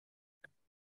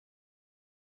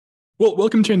Well,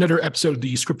 welcome to another episode of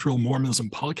the Scriptural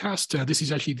Mormonism podcast. This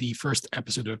is actually the first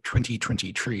episode of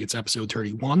 2023. It's episode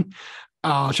 31.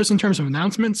 Just in terms of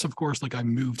announcements, of course, I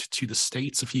moved to the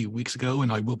States a few weeks ago,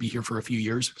 and I will be here for a few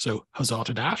years, so huzzah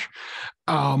to that.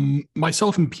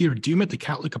 Myself and Peter Dumit, the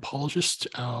Catholic apologist,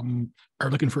 are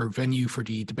looking for a venue for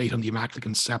the debate on the Immaculate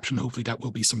Conception. Hopefully that will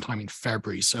be sometime in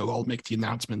February, so I'll make the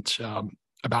announcement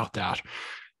about that.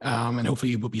 And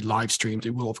hopefully it will be live streamed.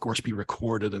 It will, of course, be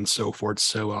recorded and so forth.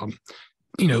 So,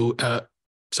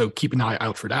 so keep an eye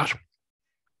out for that.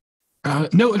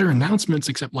 No other announcements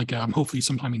except hopefully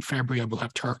sometime in February I will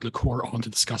have Turk LaCour on to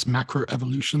discuss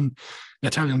macroevolution.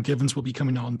 Natalia Givens will be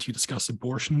coming on to discuss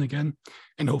abortion again.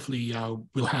 And hopefully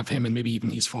we'll have him and maybe even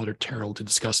his father Terrell to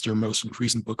discuss their most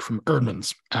recent book from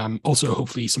Erdman's. Also,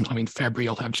 hopefully sometime in February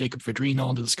I'll have Jacob Vedrine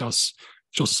on to discuss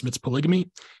Joseph Smith's polygamy,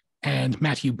 and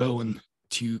Matthew Bowen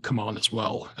to come on as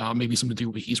well. Maybe something to do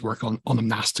with his work on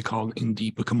Amnasticon in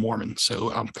the Book of Mormon.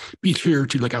 So be sure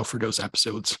to look out for those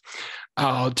episodes.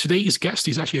 Today's guest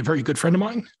is actually a very good friend of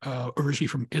mine, originally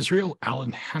from Israel,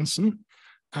 Alan Hansen.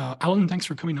 Alan, thanks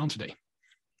for coming on today.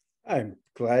 I'm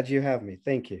glad you have me.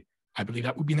 Thank you. I believe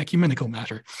that would be an ecumenical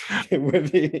matter. It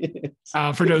would be.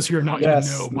 For those who are not going to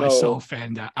know, myself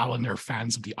and Alan are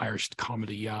fans of the Irish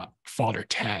comedy Father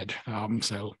Ted.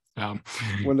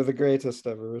 One of the greatest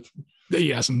ever written.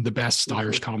 Yes, and the best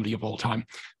Irish comedy of all time.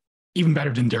 Even better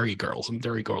than Derry Girls, and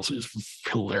Derry Girls is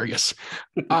hilarious.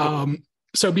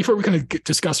 So before we kind of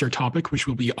discuss our topic, which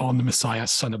will be on the Messiah,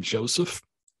 son of Joseph,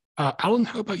 Alan,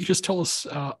 how about you just tell us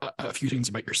a few things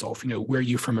about yourself? Where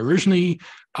you're from originally,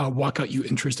 what got you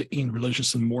interested in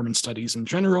religious and Mormon studies in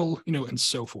general, and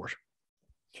so forth.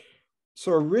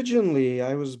 So originally,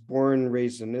 I was born and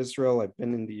raised in Israel. I've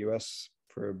been in the U.S.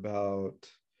 for about,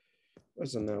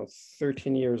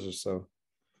 13 years or so.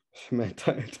 Man,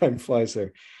 time flies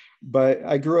there. But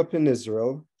I grew up in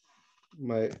Israel.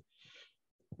 My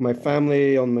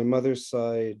family on my mother's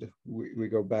side, we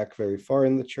go back very far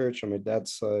in the church. On my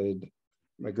dad's side,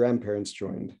 my grandparents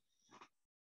joined.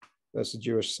 That's the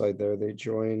Jewish side there. They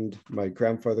joined. My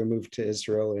grandfather moved to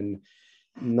Israel in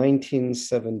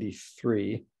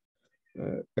 1973,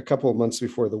 a couple of months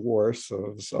before the war. So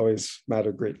it was always a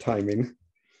matter of great timing.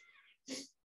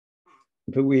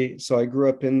 But I grew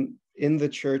up in the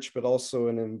church, but also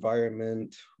in an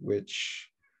environment which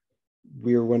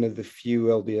we were one of the few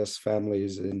LDS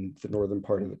families in the northern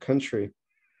part of the country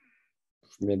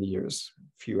for many years, a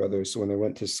few others. So when I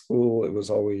went to school, it was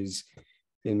always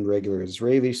in regular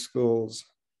Israeli schools.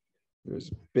 There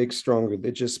was a big, strong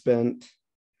religious bent.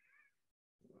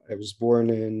 I was born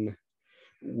in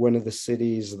one of the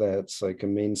cities that's like a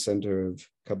main center of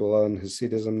Kabbalah and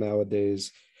Hasidism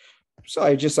nowadays. So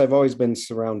I've always been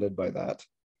surrounded by that.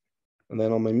 And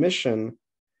then on my mission,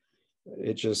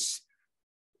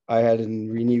 I had a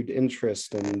renewed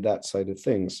interest in that side of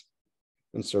things.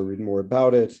 And so read more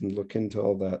about it and look into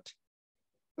all that.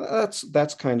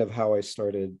 That's kind of how I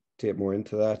started to get more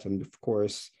into that. And of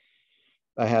course,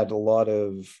 I had a lot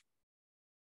of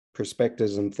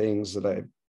perspectives and things that I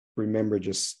remember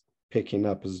just picking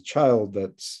up as a child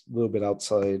that's a little bit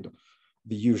outside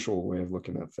the usual way of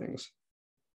looking at things.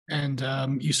 And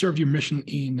you served your mission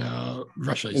in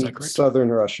Russia, is that correct? Southern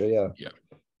Russia, yeah. Yeah.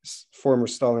 Former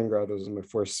Stalingrad was my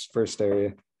first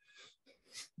area.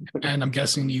 And I'm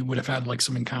guessing you would have had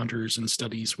some encounters and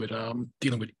studies with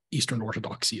dealing with Eastern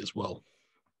Orthodoxy as well.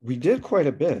 We did quite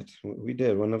a bit. We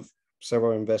did. One of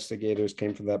several investigators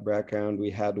came from that background.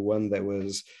 We had one that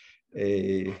was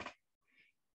a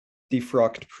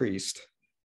defrocked priest.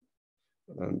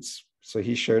 And so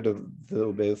he shared a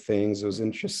little bit of things. It was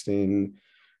interesting.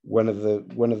 One of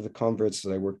the converts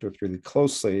that I worked with really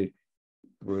closely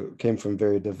came from a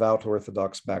very devout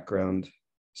Orthodox background.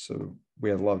 So we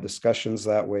had a lot of discussions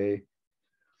that way.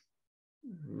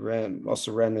 Ran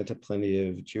into plenty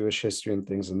of Jewish history and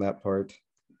things in that part,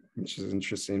 which is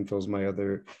interesting, fills my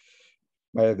other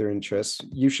interests.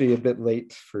 Usually a bit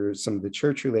late for some of the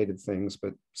church-related things,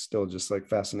 but still just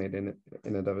fascinating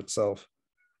in and of itself.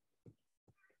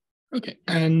 Okay,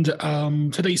 and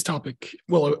today's topic,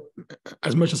 well,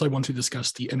 as much as I want to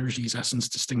discuss the energies essence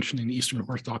distinction in Eastern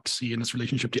Orthodoxy and its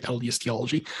relationship to LDS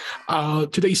theology,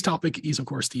 today's topic is, of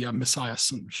course, the Messiah,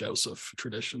 son of Joseph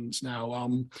traditions. Now,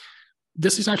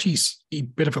 this is actually a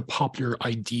bit of a popular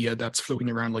idea that's floating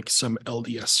around some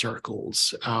LDS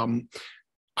circles.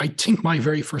 I think my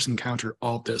very first encounter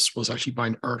of this was actually by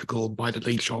an article by the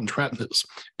late John Tratnes,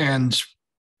 and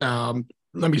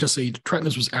let me just say,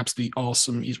 Tratnes was absolutely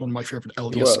awesome. He's one of my favorite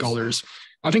LDS scholars.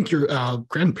 I think your one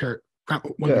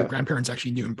of your grandparents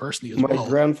actually knew him personally as well. My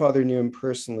grandfather knew him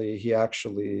personally.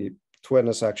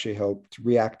 Tratnes actually helped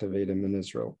reactivate him in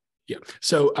Israel. Yeah.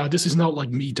 So this is not like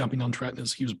me dumping on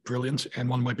Tretnos. He was brilliant. And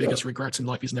one of my biggest regrets in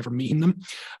life is never meeting him.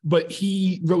 But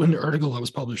he wrote an article that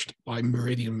was published by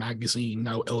Meridian Magazine,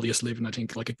 now LDS Living, I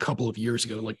think like a couple of years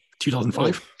ago, like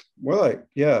 2005. Well,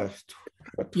 Yeah.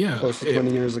 Close to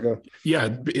 20 years ago.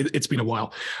 Yeah, it's been a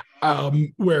while.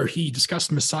 Where he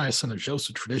discussed Messiah, son of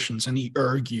Joseph traditions, and he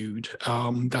argued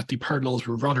that the parallels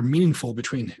were rather meaningful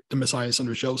between the Messiah, son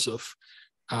of Joseph,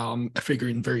 a figure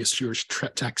in various Jewish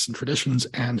texts and traditions,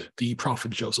 and the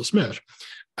prophet Joseph Smith.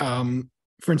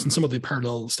 For instance, some of the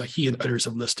parallels that he and others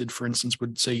have listed, for instance,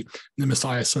 would say the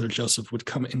Messiah, son of Joseph, would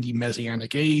come in the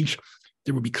Messianic age.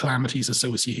 There would be calamities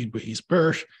associated with his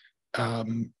birth.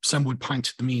 Some would point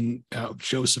to the meaning of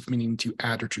Joseph, meaning to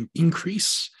add or to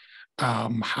increase.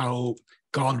 How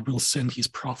God will send his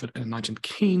prophet and anointed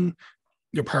king.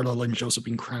 Your parallel in Joseph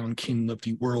being crowned king of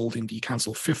the world in the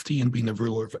Council of 50 and being the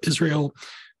ruler of Israel,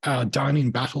 dying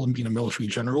in battle and being a military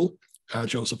general.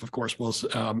 Joseph, of course, was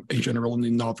a general in the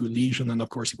Nauvoo Legion, and of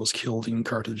course, he was killed in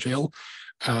Carthage jail.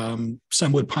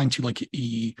 Some would point to like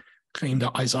he claimed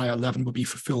that Isaiah 11 would be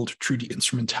fulfilled through the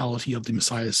instrumentality of the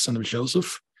Messiah, son of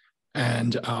Joseph,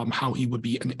 and how he would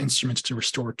be an instrument to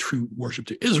restore true worship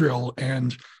to Israel.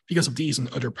 And because of these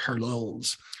and other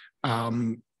parallels,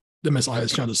 the Messiah,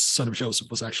 son of Joseph,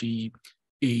 was actually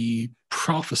a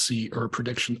prophecy or a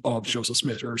prediction of Joseph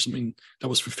Smith, or something that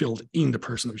was fulfilled in the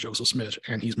person of Joseph Smith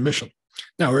and his mission.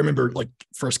 Now, I remember like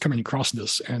first coming across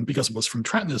this, and because it was from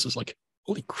Tretnos, it's like,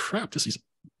 holy crap, this is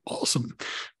awesome.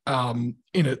 In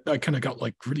it, I kind of got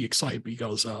like really excited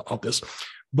because of this.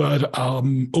 But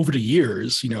over the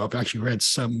years, I've actually read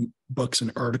some books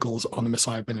and articles on the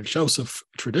Messiah ben Joseph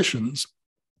traditions.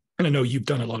 And I know you've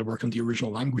done a lot of work on the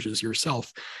original languages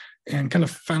yourself, and kind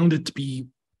of found it to be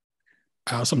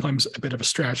sometimes a bit of a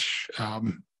stretch.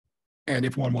 And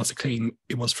if one wants to claim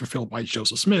it was fulfilled by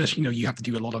Joseph Smith, you have to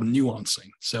do a lot of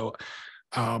nuancing. So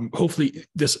hopefully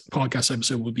this podcast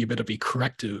episode will be a bit of a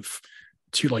corrective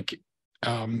to like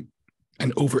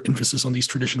an overemphasis on these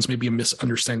traditions, maybe a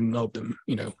misunderstanding of them.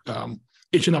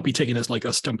 It should not be taken as like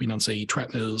a stumping on, say,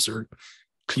 Tretnos or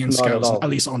Clean Scouts, at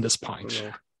least on this point.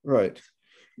 Right.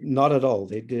 Not at all.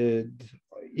 They did,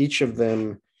 each of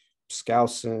them,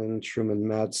 Skousen, Truman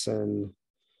Madsen,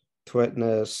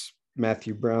 Tretnos,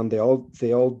 Matthew Brown, they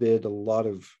all did a lot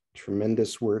of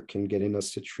tremendous work in getting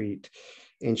us to treat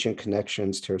ancient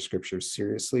connections to our scriptures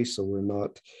seriously. So we're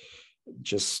not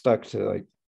just stuck to like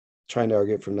trying to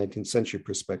argue it from 19th century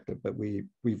perspective, but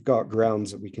we've got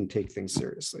grounds that we can take things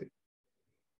seriously.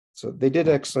 So they did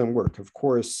excellent work. Of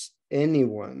course, any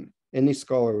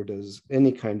scholar who does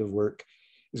any kind of work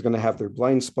is going to have their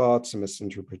blind spots and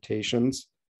misinterpretations.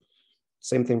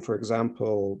 Same thing, for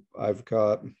example, I've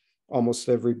got almost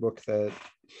every book that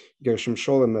Gershom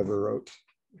Scholem ever wrote,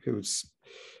 who's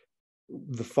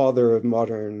the father of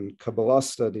modern Kabbalah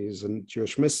studies and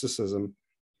Jewish mysticism.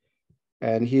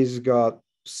 And he's got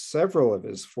several of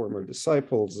his former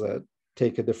disciples that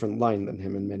take a different line than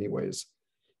him in many ways.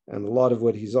 And a lot of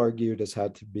what he's argued has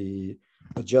had to be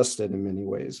adjusted in many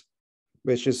ways,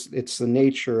 which is, it's the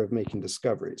nature of making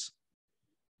discoveries.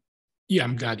 Yeah,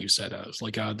 I'm glad you said that. It's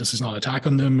like, this is not an attack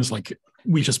on them. It's like,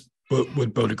 we just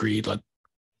would both agree that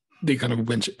they kind of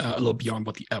went a little beyond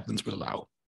what the evidence would allow.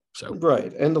 So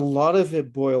right. And a lot of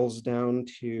it boils down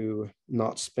to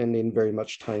not spending very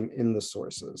much time in the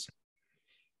sources.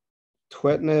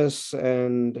 Tretnos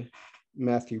and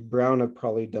Matthew Brown have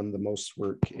probably done the most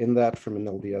work in that from an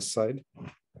LDS side,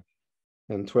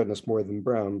 and Tretnos more than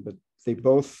Brown, but they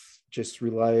both just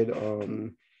relied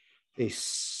on a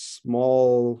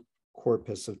small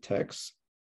corpus of texts.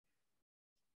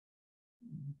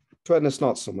 Tretnos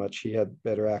not so much, he had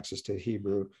better access to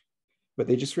Hebrew, but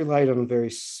they just relied on a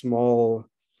very small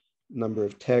number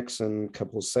of texts and a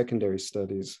couple of secondary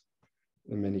studies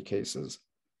in many cases.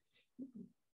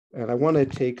 And I want to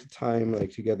take time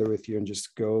like together with you and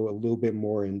just go a little bit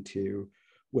more into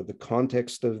what the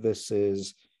context of this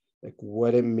is, like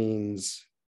what it means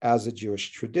as a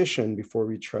Jewish tradition before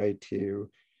we try to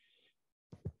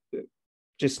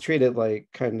just treat it like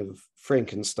kind of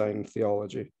Frankenstein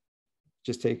theology.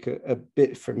 Just take a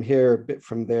bit from here, a bit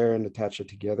from there, and attach it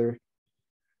together.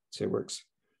 So it works.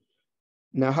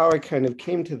 Now, how I kind of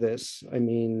came to this, I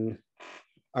mean,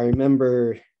 I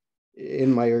remember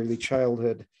in my early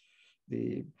childhood,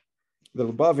 the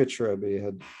Lubavitch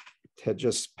Rebbe had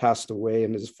just passed away,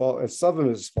 and some of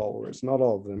his followers, not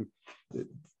all of them,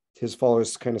 his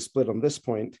followers kind of split on this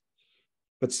point,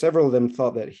 but several of them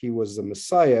thought that he was the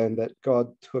Messiah and that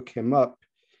God took him up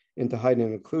into hiding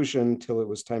and occlusion until it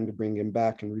was time to bring him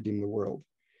back and redeem the world.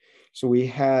 So we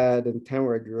had, in the town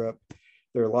where I grew up,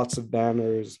 there are lots of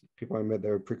banners, people I met that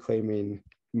were proclaiming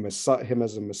him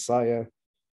as a Messiah.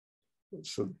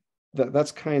 So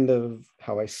that's kind of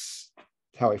how I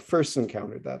first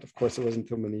encountered that. Of course, it wasn't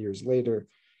until many years later.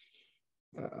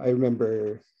 I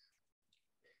remember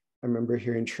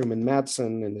hearing Truman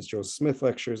Madsen in his Joseph Smith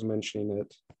lectures mentioning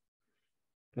it.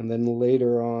 And then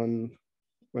later on,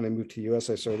 when I moved to the US,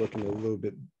 I started looking a little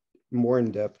bit more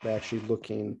in depth, actually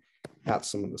looking at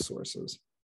some of the sources.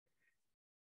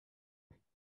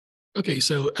 Okay,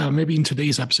 so maybe in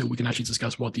today's episode, we can actually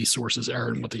discuss what these sources are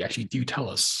and what they actually do tell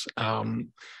us,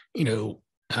 and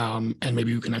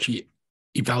maybe we can actually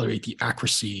evaluate the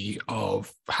accuracy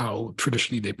of how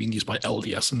traditionally they've been used by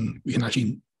LDS, and we can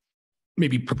actually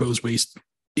maybe propose ways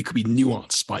it could be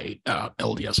nuanced by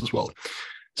LDS as well.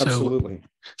 Absolutely.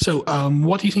 So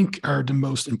what do you think are the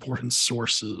most important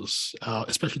sources,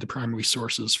 especially the primary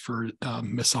sources for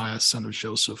Messiah, son of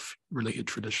Joseph related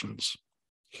traditions?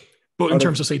 But in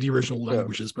terms of, say, the original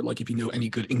languages, but like if you know any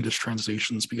good English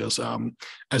translations, because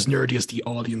as nerdy as the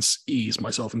audience is,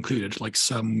 myself included, like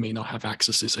some may not have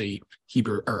access to, say,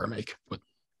 Hebrew or Aramaic. But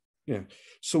yeah,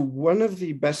 so one of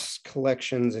the best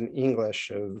collections in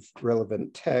English of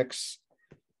relevant texts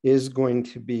is going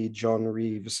to be John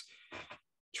Reeves'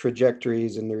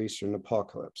 Trajectories in the Eastern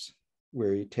Apocalypse,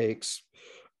 where he takes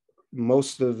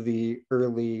most of the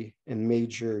early and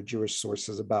major Jewish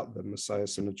sources about the Messiah,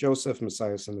 son of Joseph,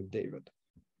 Messiah, son of David.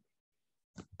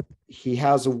 He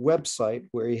has a website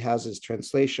where he has his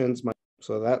translations.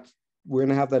 So that we're going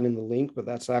to have that in the link, but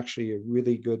that's actually a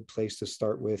really good place to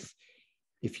start with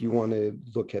if you want to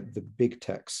look at the big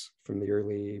texts from the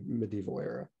early medieval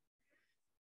era.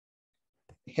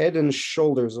 Head and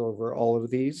shoulders over all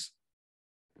of these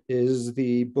is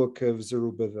the book of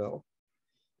Zerubbabel.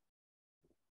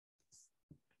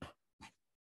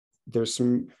 There's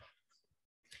some,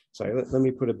 let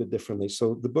me put it a bit differently.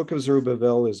 So the book of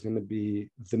Zerubbabel is going to be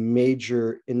the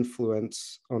major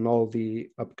influence on all the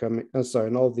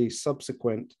on all the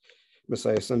subsequent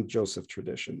Messiah, son of Joseph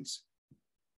traditions.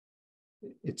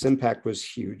 Its impact was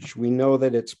huge. We know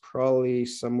that it's probably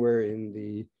somewhere in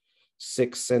the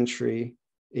 6th century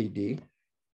AD.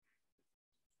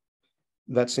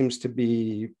 That seems to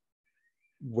be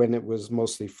when it was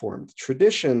mostly formed.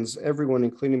 Traditions, everyone,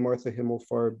 including Martha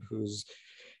Himmelfarb,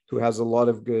 who has a lot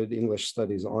of good English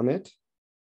studies on it,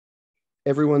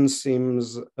 everyone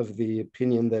seems of the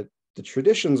opinion that the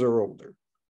traditions are older.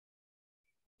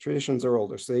 Traditions are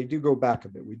older, so they do go back a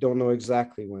bit. We don't know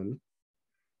exactly when.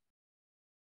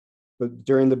 But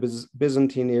during the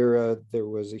Byzantine era, there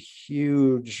was a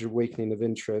huge awakening of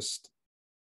interest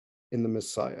in the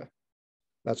Messiah.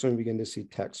 That's when we begin to see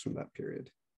texts from that period.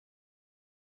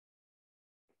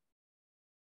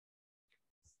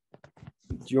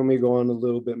 Do you want me to go on a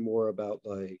little bit more about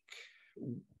like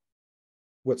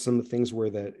what some of the things were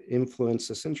that influenced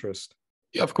this interest?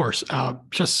 yeah, of course. I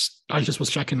just was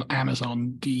checking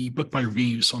Amazon. The book by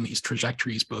Reeves on his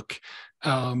Trajectories book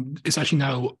is actually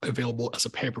now available as a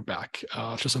paperback,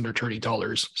 just under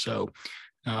 $30. So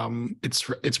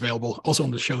it's available. Also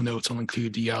on the show notes, I'll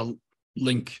include the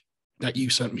link that you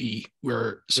sent me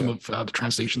where some of the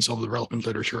translations of the relevant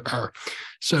literature are.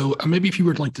 So maybe if you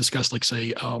were to like discuss, like,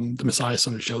 say, the Messiah,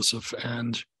 son of Joseph,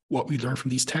 and what we learn from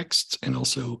these texts, and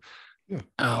also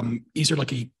is there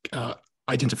like a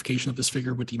identification of this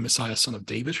figure with the Messiah, son of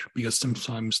David? Because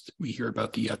sometimes we hear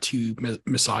about the two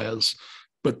messiahs,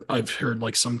 but I've heard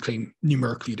like some claim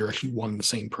numerically they're actually one and the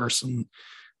same person.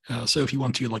 So if you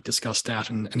want to like discuss that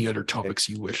and any other topics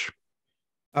you wish.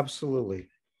 Absolutely.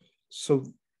 So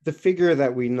the figure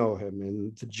that we know him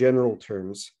in the general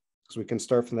terms, because we can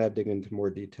start from that, dig into more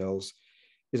details,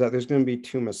 is that there's going to be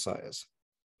two messiahs.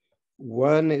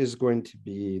 One is going to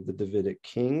be the Davidic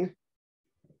king,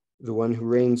 the one who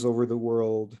reigns over the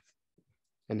world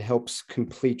and helps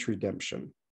complete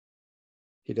redemption.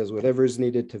 He does whatever is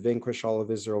needed to vanquish all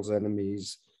of Israel's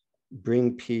enemies,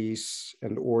 bring peace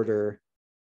and order,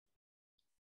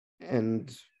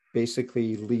 and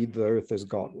basically lead the earth as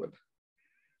God would.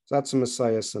 So that's a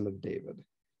Messiah, son of David.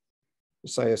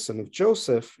 Messiah, son of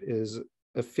Joseph is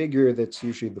a figure that's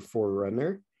usually the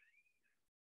forerunner,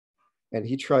 and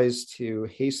he tries to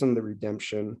hasten the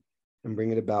redemption and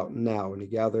bring it about now. And he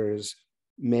gathers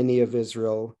many of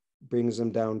Israel, brings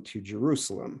them down to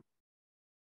Jerusalem.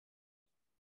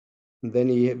 And then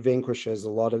he vanquishes a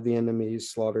lot of the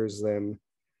enemies, slaughters them,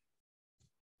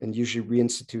 and usually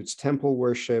reinstitutes temple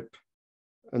worship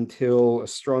until a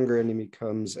stronger enemy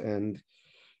comes and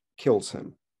kills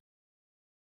him.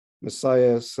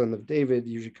 Messiah, son of David,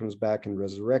 usually comes back and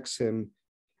resurrects him,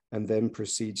 and then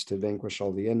proceeds to vanquish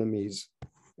all the enemies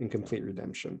in complete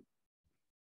redemption.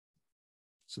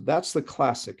 So that's the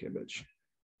classic image.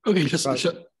 Okay, just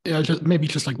Yeah, maybe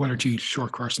just like one or two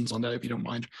short questions on that, if you don't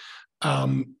mind.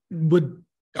 Would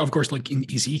Of course, like in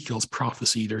Ezekiel's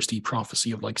prophecy, there's the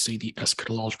prophecy of like say the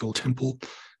eschatological temple.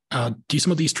 Do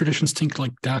some of these traditions think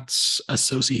like that's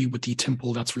associated with the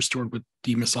temple that's restored with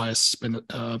the Messiah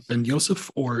ben Yosef,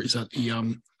 or is that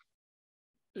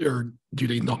or do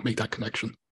they not make that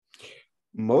connection?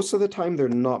 Most of the time, they're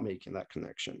not making that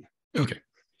connection. Okay.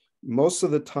 Most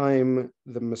of the time,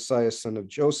 the Messiah, son of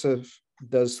Joseph,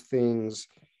 does things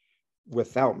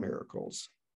without miracles.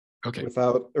 Okay.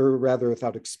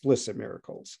 Without explicit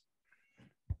miracles.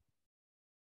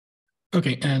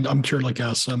 Okay, and I'm sure like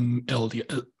some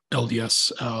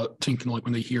LDS thinking like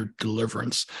when they hear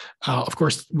deliverance, of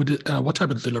course, what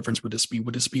type of deliverance would this be?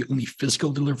 Would this be only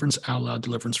physical deliverance, a la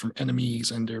deliverance from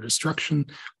enemies and their destruction,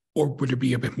 or would it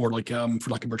be a bit more like, for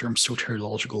lack of a better term,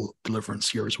 soteriological deliverance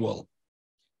here as well?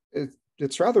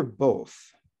 It's rather both.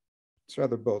 It's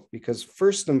rather both, because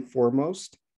first and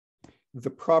foremost, the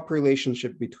proper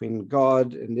relationship between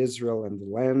God and Israel and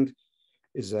the land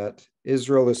is that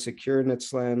Israel is secure in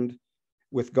its land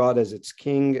with God as its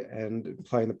king and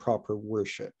implying the proper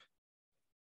worship.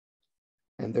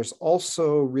 And there's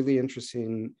also really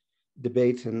interesting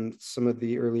debate in some of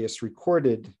the earliest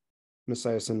recorded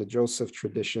Messiah son of Joseph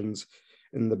traditions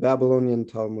in the Babylonian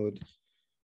Talmud,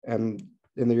 and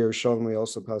in the Yerushalmi,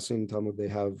 also Palestinian Talmud, they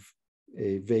have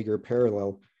a vaguer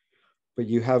parallel. But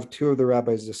you have two of the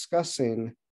rabbis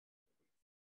discussing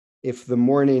if the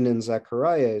mourning in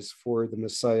Zechariah is for the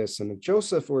Messiah son of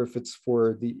Joseph or if it's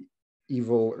for the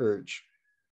evil urge.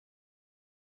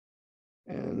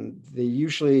 And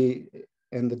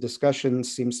the discussion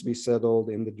seems to be settled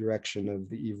in the direction of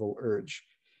the evil urge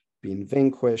being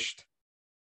vanquished.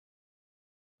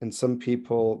 And some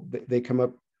people, they come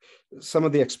up, some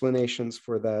of the explanations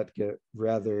for that get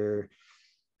rather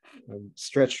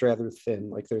stretched rather thin.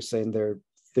 Like they're saying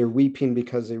they're weeping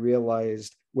because they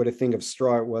realized what a thing of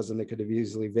straw it was and they could have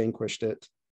easily vanquished it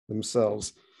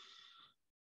themselves.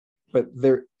 But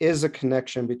there is a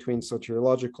connection between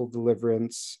soteriological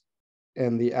deliverance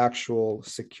and the actual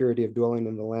security of dwelling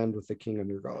in the land with the king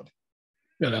under God.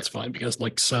 Yeah, that's fine, because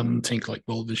like some think like,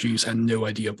 well, the Jews had no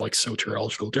idea of like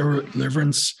soteriological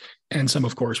deliverance, and some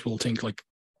of course will think like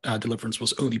deliverance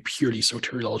was only purely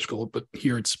soteriological, but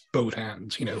here it's both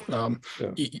hands.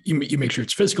 You make sure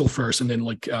it's physical first, and then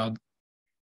like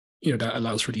that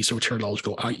allows for the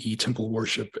soteriological, i.e., temple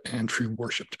worship and true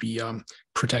worship, to be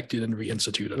protected and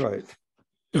reinstituted. Right.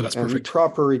 No, that's perfect.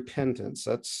 Proper repentance.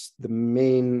 That's the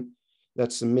main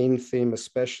theme,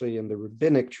 especially in the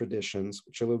rabbinic traditions,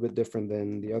 which are a little bit different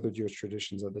than the other Jewish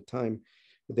traditions at the time.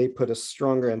 They put a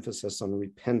stronger emphasis on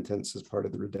repentance as part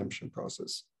of the redemption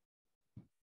process.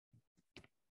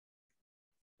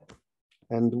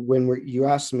 And when you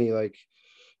ask me, like,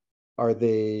 are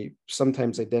they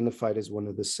sometimes identified as one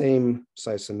of the same,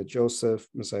 Messiah son of Joseph,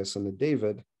 Messiah son of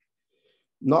David?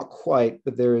 Not quite,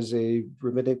 but there is a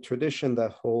rabbinic tradition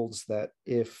that holds that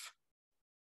if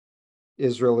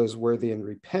Israel is worthy and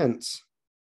repents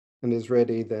and is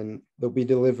ready, then they'll be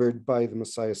delivered by the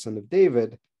Messiah son of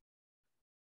David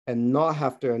and not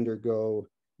have to undergo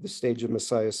the stage of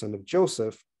Messiah son of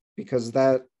Joseph, because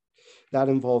that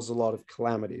involves a lot of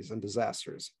calamities and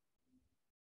disasters.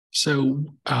 So,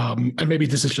 and maybe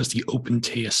this is just the open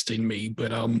taste in me,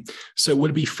 but so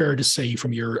would it be fair to say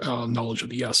from your knowledge of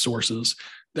the sources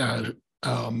that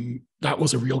that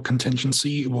was a real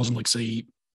contingency? It wasn't like, say,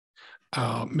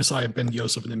 Messiah ben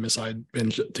Yosef and then Messiah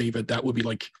ben David. That would be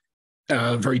like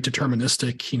very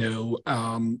deterministic,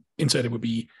 instead it would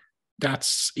be,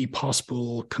 that's a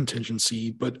possible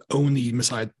contingency, but only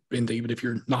Messiah ben David if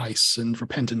you're nice and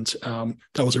repentant.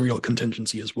 That was a real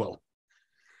contingency as well.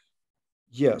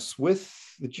 Yes, with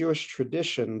the Jewish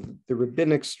tradition, the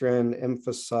rabbinic strand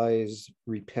emphasized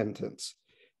repentance.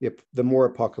 The more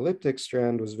apocalyptic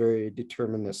strand was very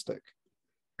deterministic.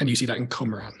 And you see that in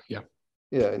Qumran, yeah.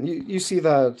 Yeah, and you see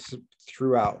that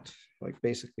throughout, like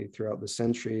basically throughout the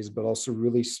centuries, but also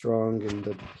really strong in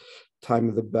the time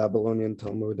of the Babylonian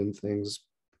Talmud and things.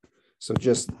 So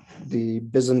just the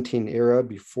Byzantine era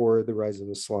before the rise of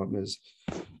Islam is,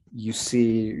 you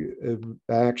see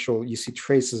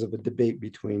traces of a debate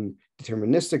between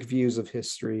deterministic views of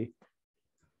history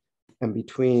and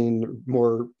between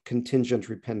more contingent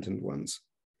repentant ones.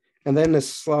 And then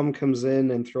Islam comes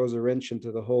in and throws a wrench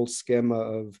into the whole schema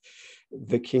of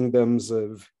the kingdoms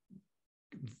of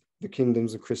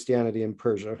Christianity in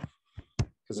Persia,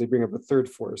 because they bring up a third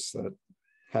force that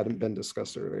hadn't been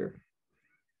discussed earlier.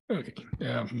 Okay,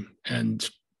 and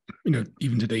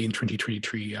even today in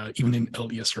 2023, even in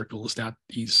LDS circles, that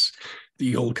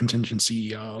the old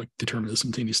contingency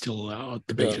determinism thing is still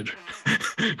debated.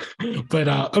 Yeah. But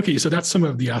okay, so that's some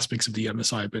of the aspects of the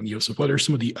Messiah ben Yosef. What are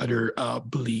some of the other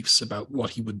beliefs about what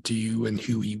he would do and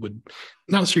who he would,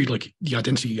 not necessarily like the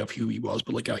identity of who he was,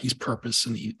 but like his purpose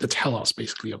and the telos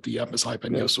basically of the Messiah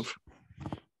ben Yosef?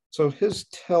 So his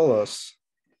telos,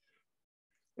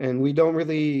 and we don't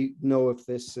really know if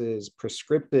this is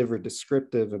prescriptive or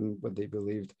descriptive in what they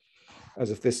believed,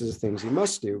 as if this is things he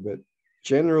must do, but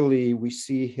generally we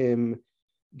see him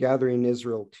gathering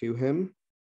Israel to him,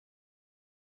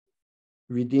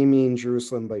 redeeming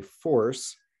Jerusalem by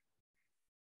force,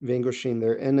 vanquishing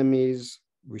their enemies,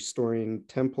 restoring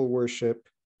temple worship,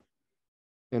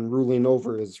 and ruling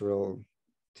over Israel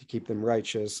to keep them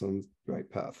righteous on the right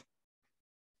path.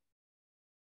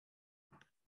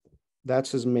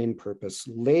 That's his main purpose.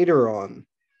 Later on,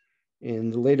 in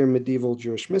the later medieval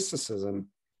Jewish mysticism,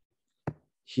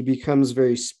 he becomes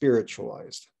very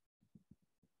spiritualized.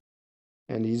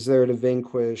 And he's there to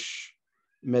vanquish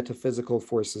metaphysical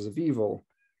forces of evil.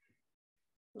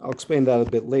 I'll explain that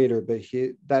a bit later, but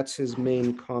that's his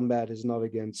main combat, is not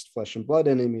against flesh and blood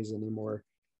enemies anymore,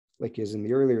 like he is in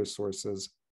the earlier sources,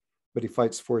 but he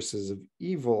fights forces of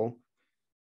evil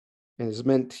and is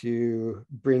meant to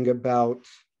bring about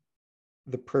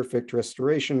the perfect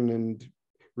restoration and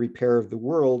repair of the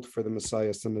world for the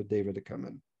Messiah, son of David, to come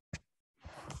in.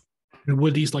 And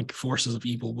would these like forces of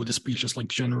evil, would this be just like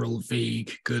general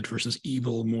vague good versus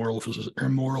evil, moral versus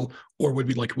immoral, or would it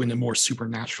be like in a more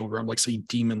supernatural realm, like say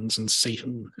demons and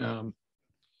Satan?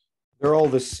 They're all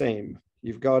the same.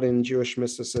 You've got in Jewish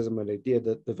mysticism an idea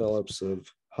that develops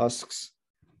of husks,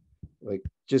 like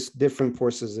just different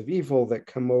forces of evil that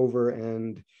come over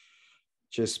and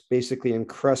just basically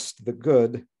encrust the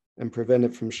good and prevent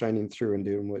it from shining through and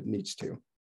doing what it needs to.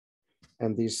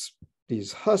 And these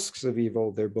husks of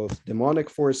evil, they're both demonic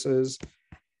forces,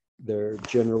 they're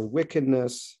general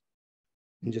wickedness,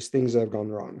 and just things that have gone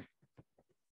wrong.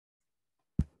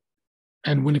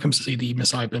 And when it comes to, say, the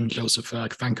Messiah ben Joseph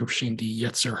vanquishing the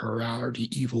Yetzer Hara, or the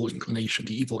evil inclination,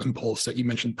 the evil impulse that you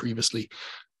mentioned previously,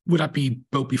 would that be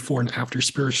both before and after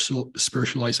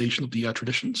spiritualization of the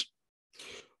traditions?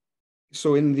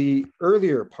 So in the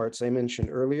earlier parts I mentioned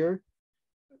earlier,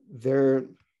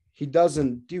 he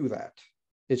doesn't do that.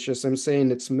 It's just, I'm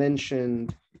saying it's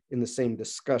mentioned in the same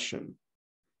discussion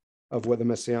of what the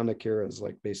Messianic era is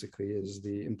like, basically, is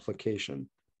the implication.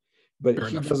 But Fair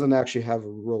enough. Doesn't actually have a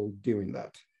role doing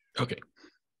that. Okay.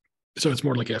 So it's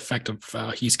more like an effect of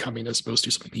he's coming as opposed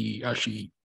to something he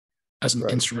actually, as an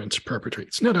instrument,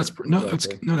 perpetrates.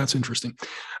 That's interesting.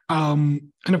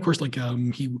 And of course, like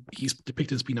he's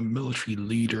depicted as being a military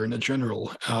leader and a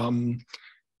general.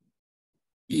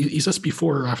 Is this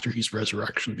before or after his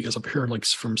resurrection? Because I've heard like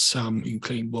from some who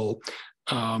claim, well,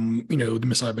 the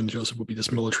Messiah ben Joseph would be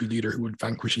this military leader who would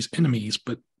vanquish his enemies.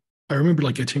 But I remember,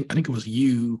 like, I think it was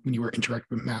you when you were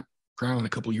interacting with Matt Brown a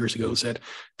couple of years ago said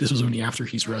this was only after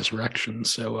his resurrection.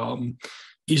 So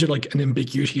is there like an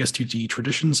ambiguity as to the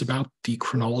traditions about the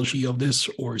chronology of this,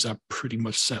 or is that pretty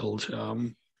much settled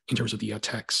in terms of the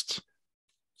text?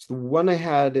 So the one I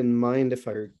had in mind, if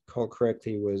I recall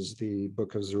correctly, was the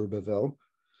Book of Zerubbabel,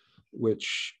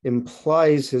 which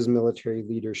implies his military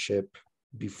leadership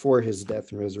before his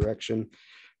death and resurrection,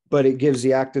 but it gives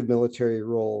the active military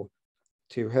role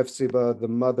to Hephzibah, the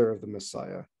mother of the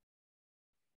Messiah.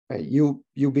 You'll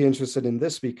be interested in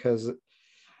this because,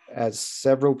 as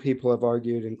several people have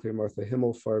argued, including Martha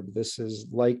Himmelfarb, this is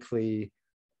likely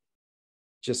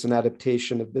just an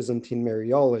adaptation of Byzantine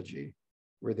Mariology,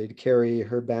 where they'd carry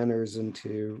her banners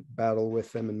into battle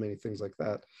with them and many things like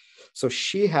that. So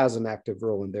she has an active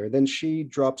role in there. Then she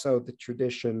drops out the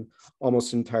tradition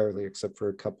almost entirely, except for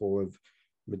a couple of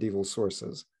medieval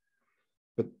sources.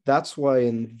 But that's why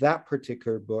in that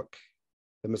particular book,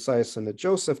 the Messiah, son of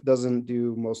Joseph, doesn't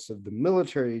do most of the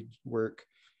military work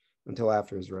until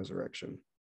after his resurrection.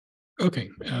 Okay,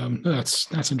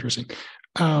 that's interesting.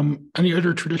 Any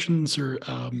other traditions or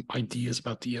ideas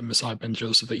about the Messiah ben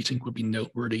Joseph that you think would be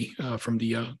noteworthy from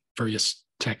the various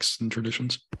texts and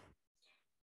traditions?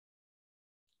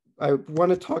 I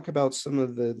want to talk about some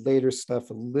of the later stuff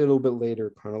a little bit later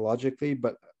chronologically,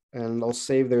 and I'll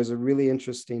save there's a really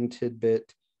interesting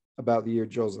tidbit about the year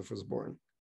Joseph was born.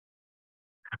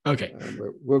 Okay.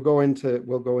 We'll go into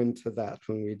that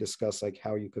when we discuss like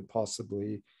how you could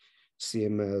possibly see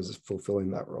him as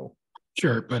fulfilling that role.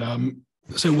 Sure, but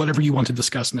so whatever you want to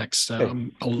discuss next,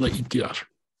 I'll let you do that.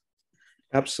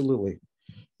 Absolutely.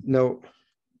 No,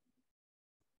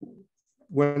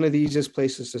 one of the easiest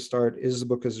places to start is the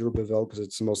Book of Zerubbabel because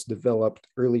it's the most developed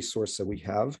early source that we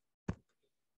have.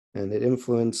 and it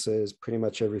influences pretty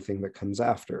much everything that comes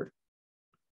after.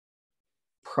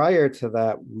 Prior to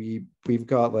that, we've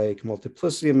got like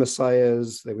multiplicity of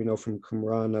messiahs that we know from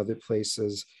Qumran and other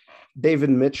places. David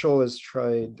Mitchell has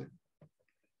tried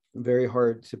very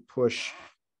hard to push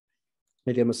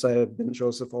the Messiah ben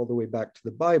Joseph all the way back to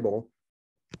the Bible.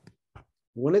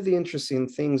 One of the interesting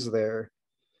things there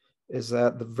is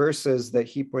that the verses that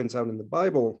he points out in the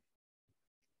Bible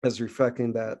as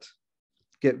reflecting that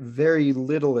get very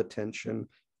little attention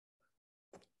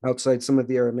outside some of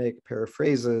the Aramaic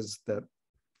paraphrases that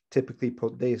typically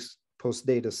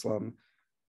post-date Islam,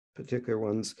 particular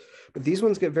ones, but these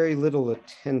ones get very little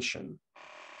attention.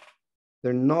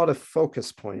 They're not a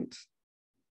focus point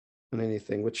on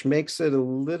anything, which makes it a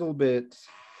little bit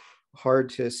hard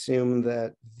to assume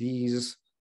that these,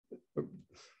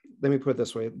 let me put it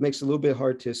this way, it makes it a little bit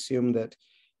hard to assume that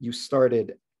you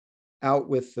started out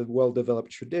with the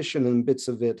well-developed tradition and bits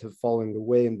of it have fallen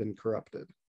away and been corrupted.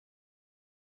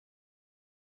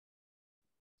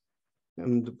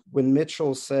 And when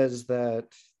Mitchell says that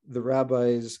the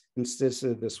rabbis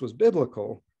insisted this was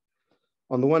biblical,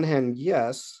 on the one hand,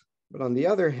 yes, but on the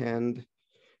other hand,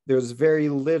 there's very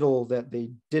little that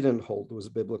they didn't hold was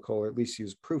biblical, or at least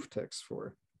use proof texts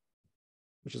for,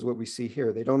 which is what we see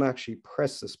here. They don't actually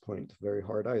press this point very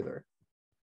hard either.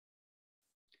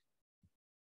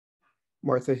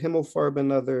 Martha Himmelfarb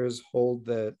and others hold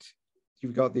that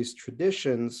you've got these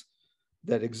traditions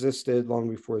that existed long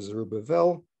before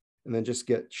Zerubbabel, and then just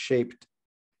get shaped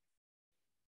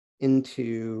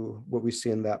into what we see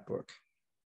in that book.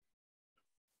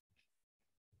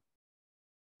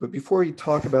 But before we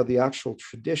talk about the actual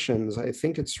traditions, I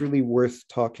think it's really worth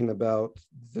talking about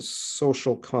the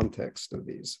social context of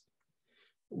these,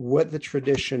 what the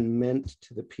tradition meant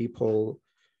to the people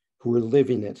who were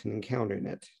living it and encountering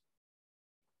it.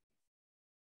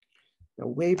 Now,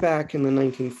 way back in the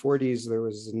 1940s, there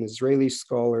was an Israeli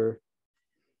scholar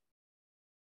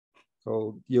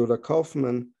called Yoda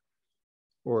Kaufman,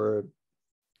 or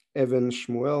Evan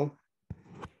Shmuel,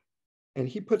 and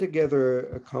he put together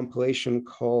a compilation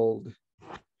called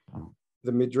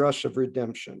The Midrash of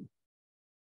Redemption.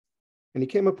 And he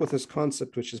came up with this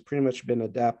concept, which has pretty much been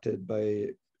adapted by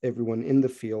everyone in the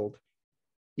field,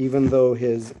 even though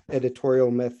his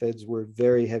editorial methods were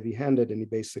very heavy-handed and he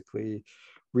basically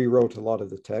rewrote a lot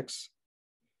of the texts.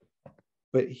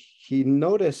 But he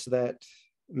noticed that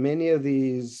many of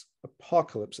these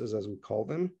apocalypses, as we call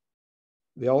them,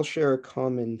 they all share a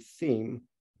common theme,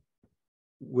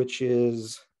 which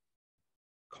is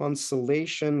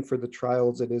consolation for the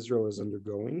trials that Israel is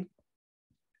undergoing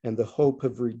and the hope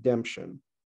of redemption,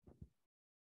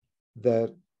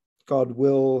 that God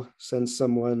will send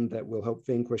someone that will help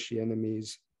vanquish the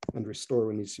enemies and restore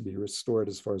what needs to be restored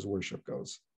as far as worship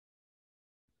goes.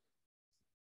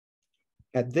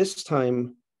 At this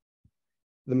time,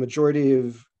 the majority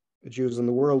of Jews in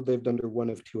the world lived under one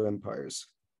of two empires,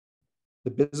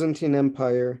 the Byzantine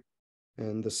Empire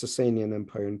and the Sasanian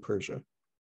Empire in Persia.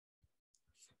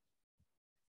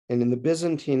 And in the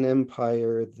Byzantine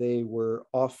Empire, they were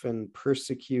often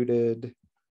persecuted,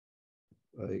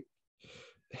 like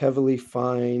heavily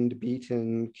fined,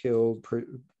 beaten, killed,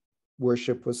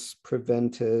 worship was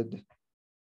prevented.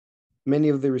 Many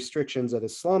of the restrictions that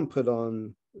Islam put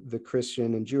on the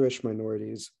Christian and Jewish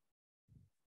minorities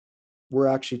were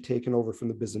actually taken over from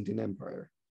the Byzantine Empire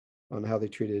on how they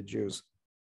treated Jews.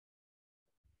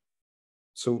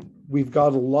 So we've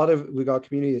got a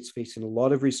community that's facing a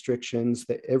lot of restrictions,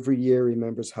 that every year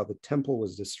remembers how the temple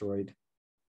was destroyed.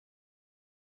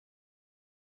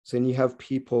 So then you have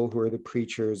people who are the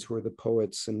preachers, who are the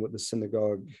poets, and what the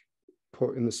synagogue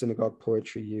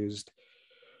poetry used,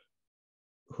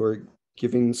 who are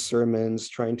giving sermons,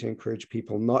 trying to encourage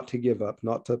people not to give up,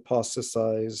 not to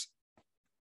apostatize,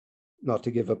 not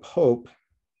to give up hope.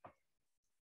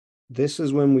 This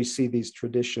is when we see these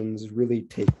traditions really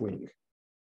take wing.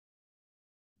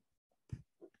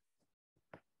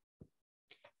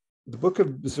 The book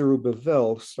of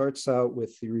Zerubbabel starts out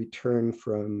with the return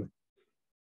from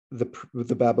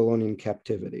the Babylonian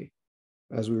captivity,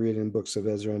 as we read in books of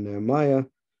Ezra and Nehemiah.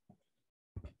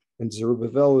 And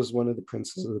Zerubbabel is one of the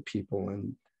princes of the people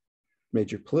and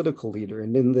major political leader.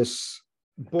 And in this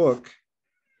book,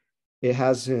 it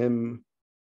has him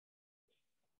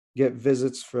get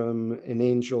visits from an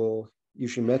angel,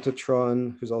 usually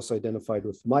Metatron, who's also identified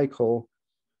with Michael,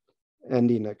 and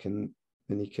Enoch in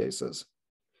many cases,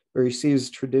 where he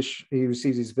receives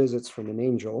these visits from an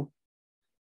angel,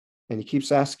 and he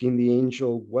keeps asking the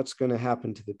angel, what's going to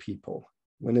happen to the people?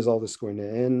 When is all this going to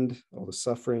end, all the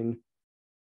suffering?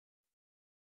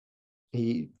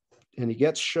 He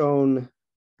gets shown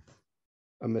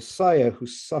a Messiah who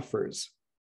suffers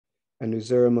and who's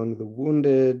there among the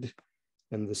wounded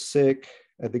and the sick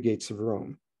at the gates of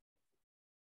Rome.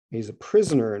 He's a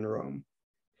prisoner in Rome,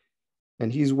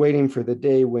 and he's waiting for the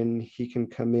day when he can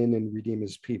come in and redeem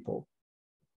his people.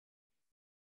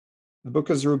 The book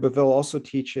of Zerubbabel also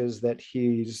teaches that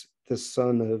he's the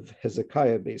son of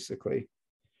Hezekiah, basically,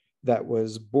 that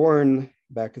was born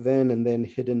back then and then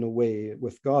hidden away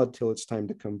with God till it's time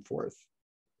to come forth.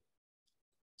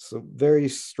 So very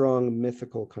strong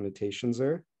mythical connotations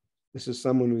there. This is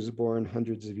someone who's born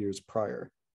hundreds of years prior.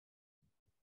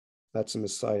 That's a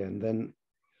Messiah. And then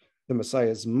the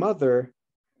Messiah's mother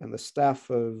and the staff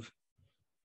of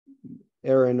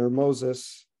Aaron or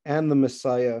Moses and the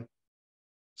Messiah,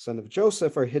 son of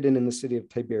Joseph, are hidden in the city of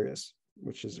Tiberias,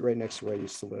 which is right next to where I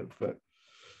used to live, but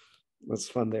that's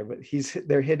fun there. But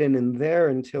they're hidden in there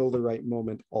until the right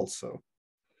moment also.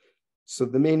 So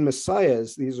the main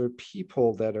messiahs, these are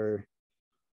people that are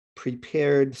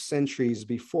prepared centuries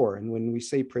before. And when we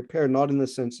say prepared, not in the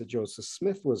sense that Joseph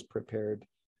Smith was prepared,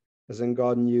 as in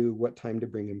God knew what time to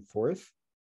bring him forth,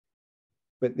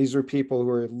 but these are people who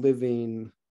are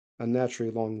living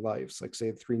unnaturally long lives, like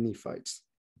say the three Nephites.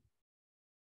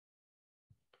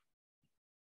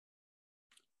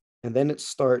 And then it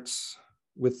starts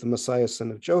with the Messiah,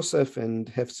 son of Joseph, and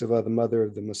Hephzibah, the mother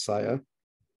of the Messiah.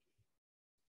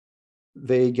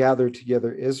 They gather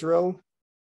together Israel,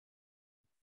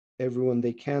 everyone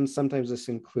they can. Sometimes this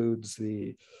includes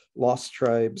the lost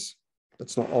tribes.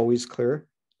 That's not always clear.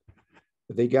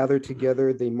 But they gather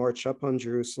together, they march up on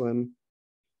Jerusalem,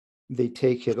 they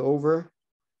take it over.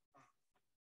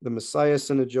 The Messiah,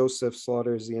 son of Joseph,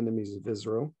 slaughters the enemies of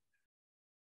Israel.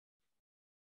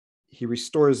 He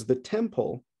restores the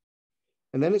temple.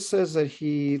 And then it says that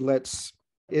he lets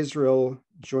Israel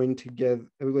join together.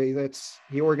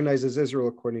 He organizes Israel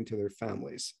according to their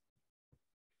families.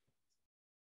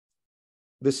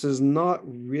 This is not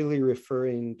really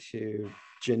referring to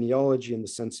genealogy in the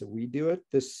sense that we do it.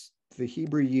 The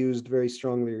Hebrew used very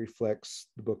strongly reflects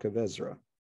the book of Ezra,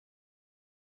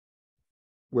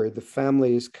 where the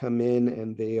families come in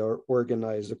and they are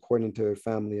organized according to their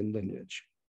family and lineage.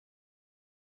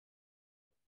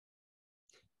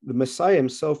 The Messiah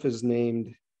himself is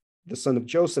named, the son of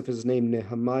Joseph is named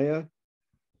Nehemiah,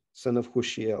 son of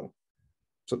Hushiel.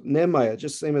 So Nehemiah,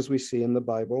 just same as we see in the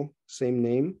Bible, same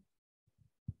name.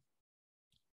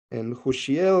 And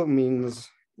Hushiel means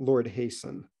Lord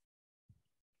hasten.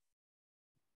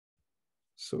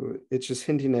 So it's just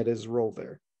hinting at his role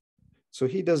there. So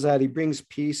he does that. He brings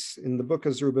peace. In the book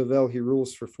of Zerubbabel, he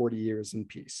rules for 40 years in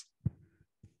peace.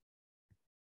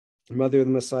 The mother of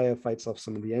the Messiah fights off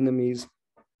some of the enemies.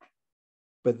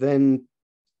 But then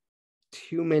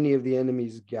too many of the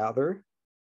enemies gather.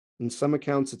 In some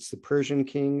accounts, it's the Persian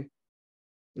king.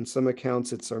 In some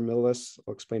accounts, it's Armilus.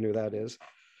 I'll explain who that is.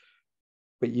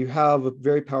 But you have a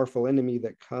very powerful enemy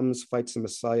that comes, fights the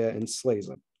Messiah, and slays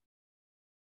him.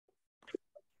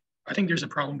 I think there's a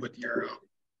problem with your...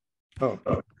 Oh.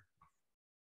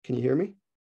 Can you hear me?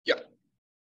 Yeah.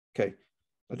 Okay.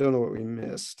 I don't know what we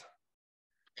missed.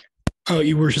 Oh,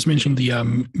 you were just mentioning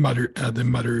the mother of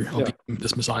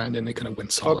this Messiah, and then they kind of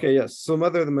went solid. Okay, yes. So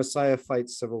mother of the Messiah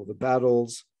fights several of the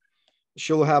battles.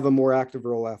 She'll have a more active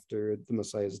role after the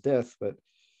Messiah's death, but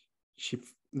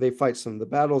they fight some of the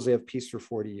battles. They have peace for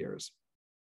 40 years.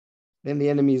 Then the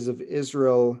enemies of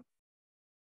Israel,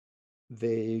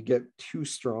 they get too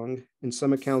strong. In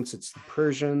some accounts, it's the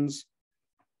Persians.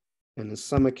 And in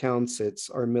some accounts, it's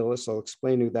Armilus. I'll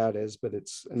explain who that is, but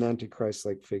it's an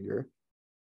Antichrist-like figure.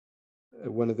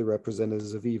 One of the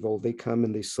representatives of evil. They come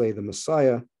and they slay the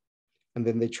Messiah, and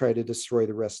then they try to destroy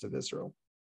the rest of Israel.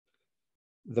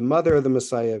 The mother of the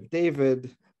Messiah of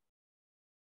David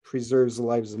preserves the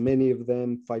lives of many of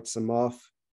them, fights them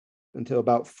off, until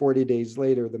about 40 days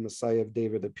later, the Messiah of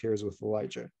David appears with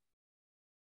Elijah.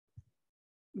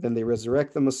 Then they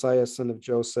resurrect the Messiah, son of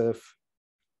Joseph.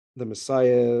 The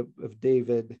Messiah of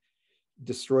David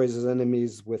destroys his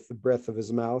enemies with the breath of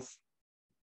his mouth.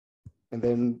 And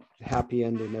then happy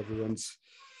ending, everyone's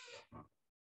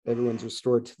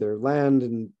restored to their land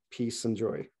and peace and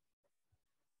joy.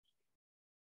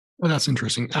 Well, that's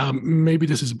interesting. Maybe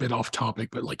this is a bit off topic,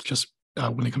 but like just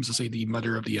when it comes to say the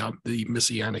mother of the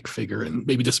messianic figure, and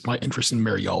maybe this is my interest in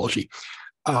Mariology.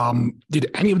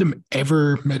 Did any of them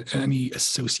ever met any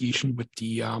association with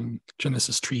the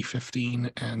Genesis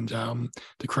 3:15 and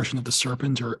the crushing of the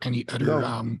serpent, or any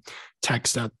other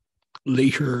text that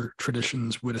later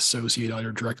traditions would associate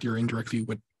either directly or indirectly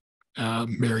with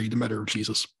Mary, the mother of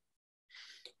Jesus?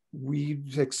 We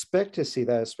expect to see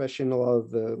that, especially in a lot of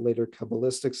the later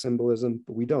Kabbalistic symbolism,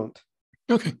 but we don't.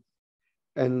 Okay.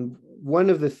 And one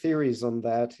of the theories on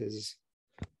that is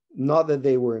not that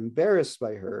they were embarrassed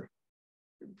by her,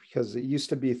 because it used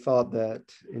to be thought that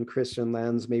in Christian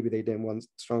lands, maybe they didn't want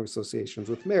strong associations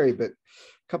with Mary, but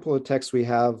a couple of texts we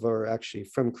have are actually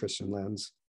from Christian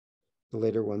lands, the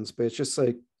later ones. But it's just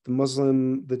like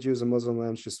the Jews in Muslim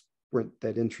lands just weren't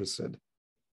that interested.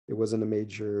 It wasn't a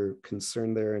major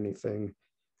concern there or anything.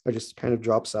 It just kind of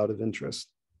drops out of interest.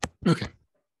 Okay.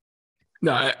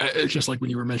 No, it's just like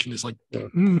when you were mentioning, it's like, Yeah.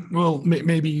 Well,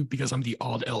 maybe because I'm the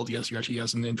odd LDS who actually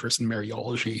has an interest in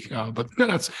Mariology, but no,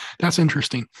 that's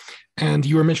interesting. And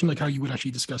you were mentioning like how you would actually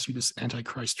discuss who this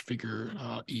Antichrist figure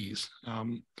is.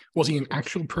 Was he an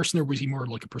actual person, or was he more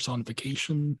like a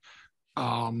personification?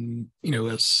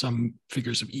 As some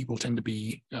figures of evil tend to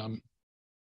be. The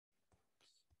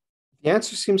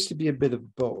answer seems to be a bit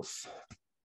of both.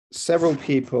 Several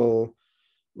people,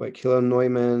 like Hillel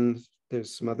Neumann,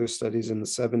 there's some other studies in the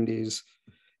 70s,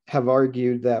 have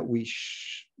argued that we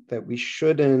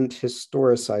shouldn't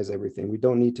historicize everything. We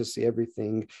don't need to see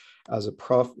everything as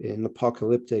in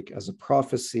apocalyptic as a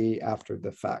prophecy after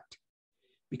the fact,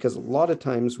 because a lot of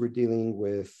times we're dealing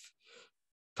with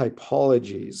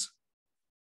typologies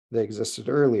that existed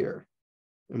earlier,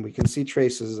 and we can see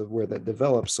traces of where that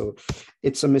develops. So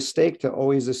it's a mistake to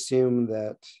always assume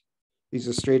that these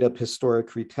are straight up historic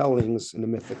retellings in the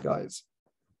mythic guise.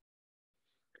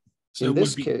 So in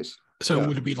this case,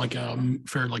 would it be like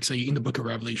fair, like say in the Book of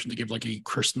Revelation, to give like a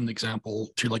Christian example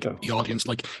to like the audience,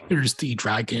 like there's the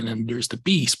dragon and there's the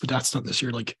beast, but that's not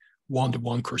necessarily like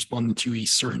one-to-one corresponding to a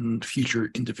certain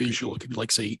future individual. It could be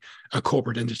like say a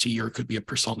corporate entity, or it could be a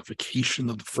personification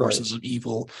of the forces of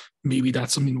evil. Maybe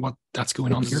that's something that's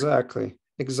going on here.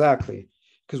 Exactly.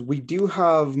 Because we do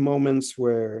have moments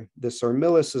where this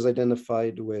Armillus is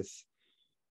identified with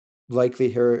likely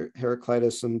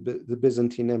Heraclitus and the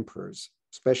Byzantine emperors,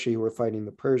 especially who were fighting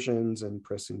the Persians and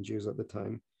pressing Jews at the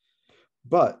time.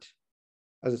 But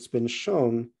as it's been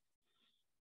shown,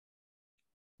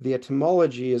 the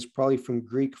etymology is probably from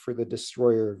Greek for the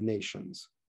destroyer of nations.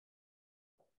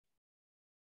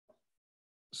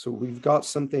 So we've got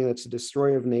something that's a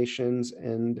destroyer of nations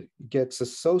and gets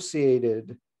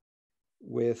associated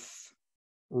with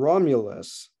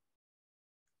Romulus,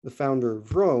 the founder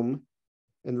of Rome,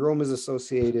 and Rome is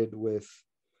associated with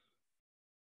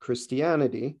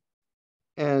Christianity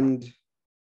and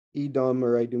Edom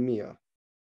or Idumea.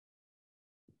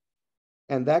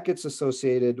 And that gets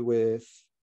associated with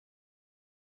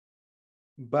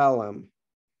Balaam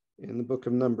in the book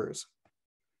of Numbers.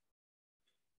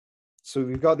 So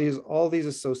we've got all these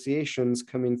associations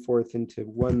coming forth into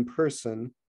one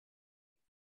person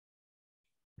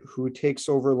who takes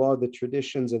over a lot of the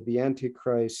traditions of the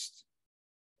Antichrist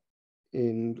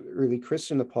in early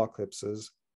Christian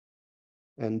apocalypses,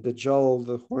 and Dajjal,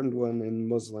 the horned one, in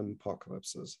Muslim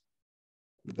apocalypses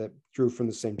that drew from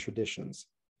the same traditions.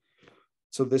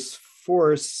 So this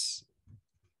force,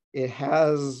 it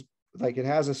has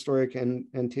historic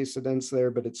antecedents there,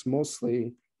 but it's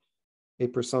mostly a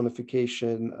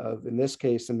personification of, in this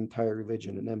case, an entire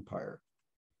religion and empire.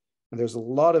 And there's a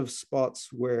lot of spots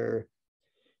where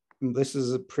this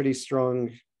is a pretty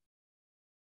strong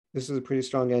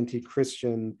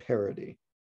anti-Christian parody,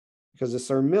 because this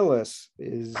Armillus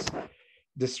is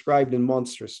described in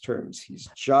monstrous terms. He's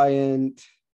giant,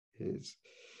 his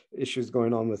issues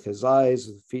going on with his eyes,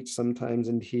 with feet sometimes,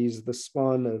 and he's the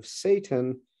spawn of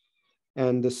Satan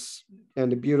and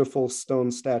a beautiful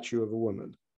stone statue of a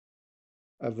woman,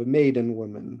 of a maiden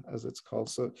woman, as it's called.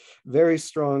 So very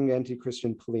strong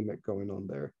anti-Christian polemic going on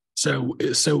there. So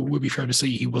it would be fair to say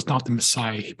he was not the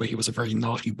Messiah, but he was a very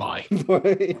naughty boy.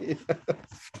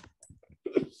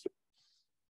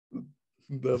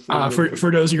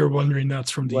 For those of you who are wondering, that's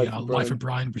from the Life of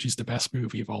Brian, which is the best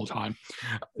movie of all time.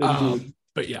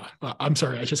 But yeah, I'm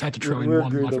sorry, I just had to throw in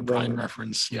one Life of Brian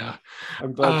reference. Yeah,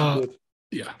 I'm glad you did.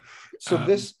 Yeah.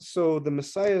 So the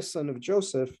Messiah, son of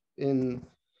Joseph, in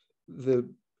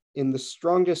the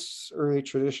strongest early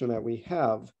tradition that we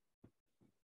have,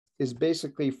 is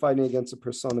basically fighting against a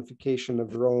personification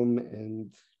of Rome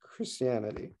and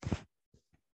Christianity.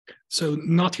 So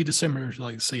not too dissimilar to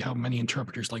like say how many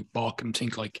interpreters like Bauckham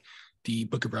think like the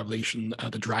Book of Revelation,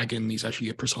 the dragon is actually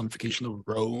a personification of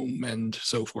Rome and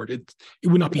so forth. It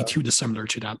would not be too dissimilar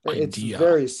to that idea. It's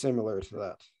very similar to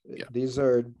that. Yeah. These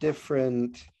are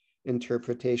different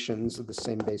interpretations of the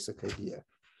same basic idea,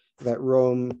 that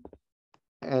Rome,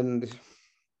 and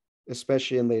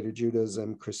especially in later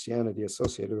Judaism, Christianity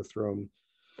associated with Rome,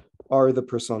 are the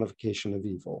personification of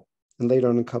evil. And later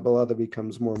on in Kabbalah, that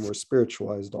becomes more and more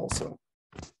spiritualized also.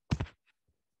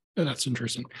 That's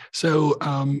interesting. So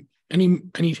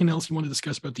Anything else you want to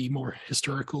discuss about the more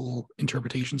historical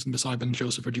interpretations in Messiah ben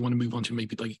Joseph, or do you want to move on to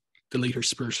maybe like the later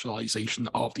spiritualization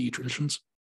of the traditions?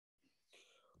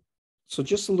 So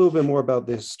just a little bit more about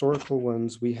the historical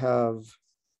ones.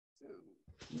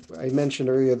 I mentioned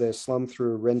earlier that Islam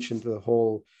threw a wrench into the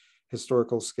whole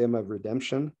historical schema of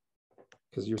redemption,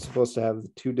 because you're supposed to have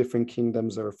two different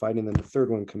kingdoms that are fighting, and the third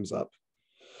one comes up.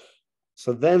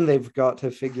 So then they've got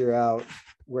to figure out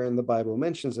where in the Bible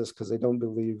mentions this, because they don't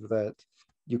believe that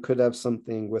you could have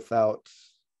something without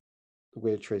the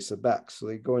way to trace it back. So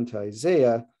they go into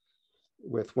Isaiah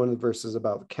with one of the verses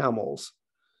about camels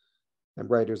and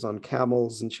riders on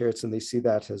camels and chariots, and they see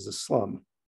that as Islam.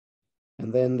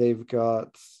 And then they've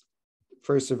got,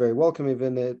 first they're very welcoming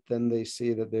in it, then they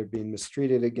see that they're being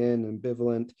mistreated again,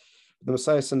 ambivalent. The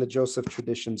Messiah son of Joseph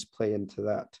traditions play into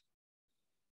that.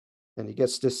 And he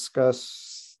gets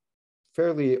discussed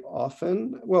fairly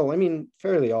often. Well, I mean,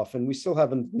 fairly often. We still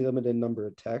have a limited number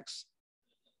of texts.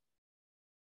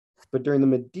 But during the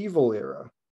medieval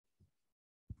era,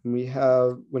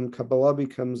 when Kabbalah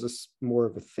becomes more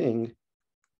of a thing,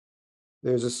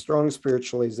 there's a strong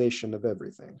spiritualization of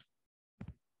everything.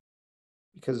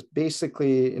 Because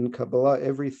basically in Kabbalah,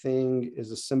 everything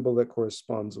is a symbol that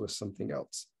corresponds with something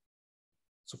else.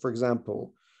 So for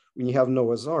example, when you have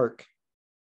Noah's Ark,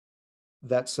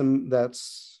 that's a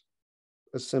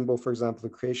symbol, for example, the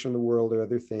creation of the world or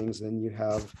other things. And you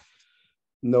have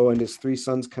Noah and his three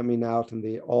sons coming out, and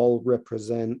they all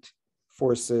represent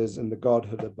forces in the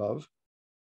godhood above.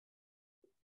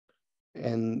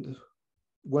 And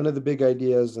one of the big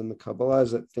ideas in the Kabbalah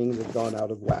is that things have gone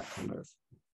out of whack on earth.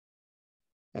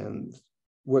 And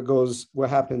what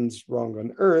happens wrong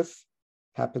on earth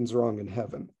happens wrong in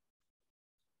heaven.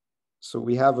 So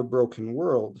we have a broken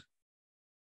world.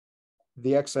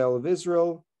 The exile of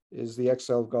Israel is the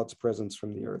exile of God's presence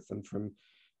from the earth and from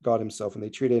God himself. And they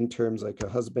treat it in terms like a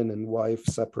husband and wife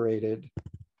separated.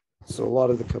 So a lot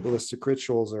of the Kabbalistic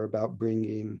rituals are about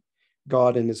bringing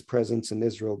God and his presence in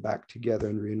Israel back together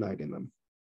and reuniting them.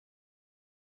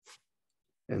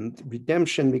 And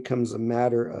redemption becomes a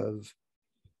matter of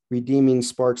redeeming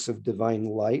sparks of divine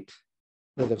light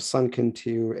that have sunk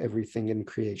into everything in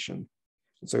creation.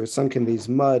 And so it's sunk in these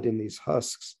mud, in these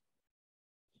husks.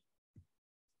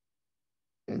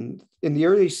 And in the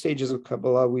early stages of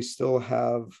Kabbalah, we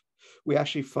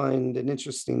actually find an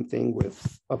interesting thing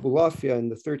with Abulafia in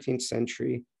the 13th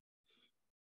century,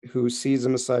 who sees the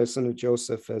Messiah, son of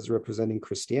Joseph, as representing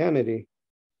Christianity,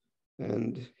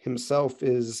 and himself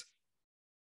is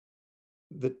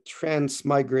the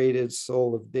transmigrated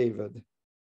soul of David.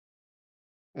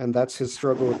 And that's his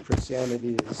struggle with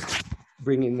Christianity, is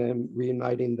bringing them,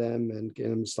 reuniting them, and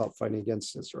getting them to stop fighting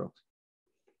against Israel.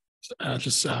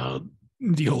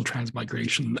 The whole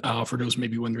transmigration, for those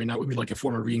maybe wondering, that would be like a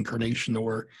form of reincarnation,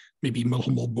 or maybe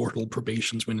multiple mortal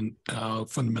probations within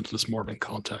fundamentalist Mormon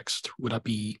context. Would that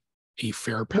be a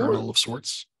fair parallel of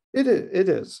sorts? It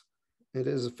is. It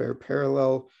is a fair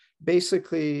parallel.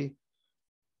 Basically,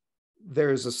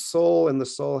 there's a soul, and the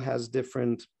soul has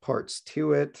different parts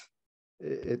to it.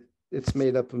 It's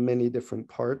made up of many different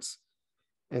parts.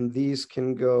 And these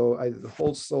can go, either the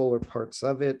whole soul or parts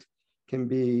of it can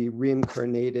be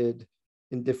reincarnated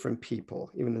in different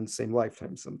people, even in the same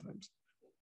lifetime sometimes.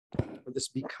 This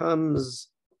becomes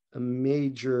a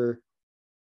major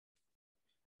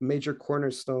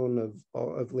cornerstone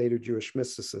of later Jewish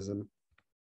mysticism.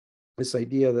 This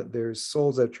idea that there's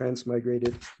souls that have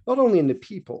transmigrated not only into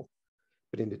people,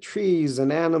 but into trees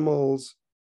and animals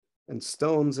and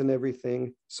stones and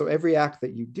everything. So every act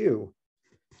that you do,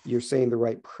 you're saying the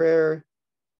right prayer,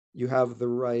 you have the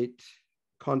right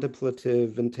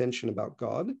contemplative intention about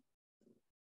God,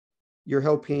 you're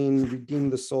helping redeem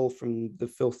the soul from the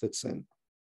filth it's in.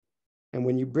 And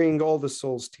when you bring all the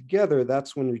souls together,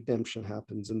 that's when redemption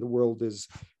happens and the world is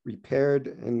repaired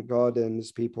and God and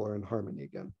his people are in harmony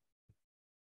again.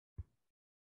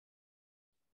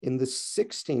 In the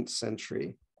 16th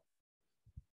century,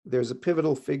 there's a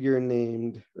pivotal figure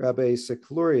named Rabbi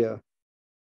Sekluria.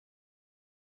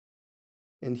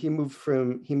 And he moved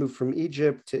from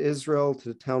Egypt to Israel, to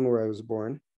the town where I was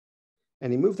born.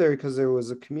 And he moved there because there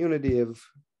was a community of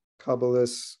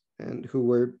Kabbalists and who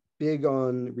were big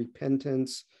on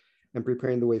repentance and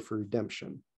preparing the way for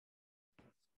redemption.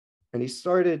 And he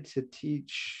started to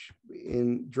teach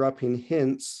in dropping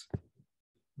hints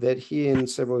that he and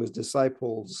several of his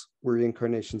disciples were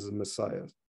reincarnations of Messiah,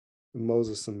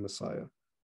 Moses and Messiah.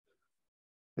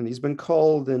 And he's been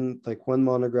called, in like one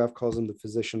monograph calls him the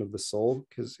physician of the soul,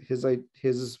 because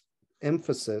his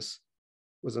emphasis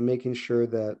was on making sure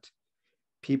that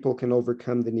people can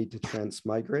overcome the need to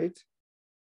transmigrate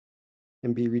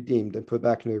and be redeemed and put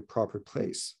back in their proper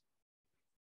place.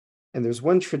 And there's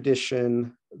one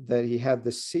tradition that he had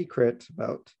this secret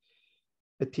about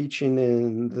a teaching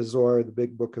in the Zohar, the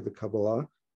big book of the Kabbalah,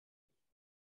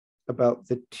 about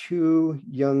the two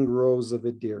young rows of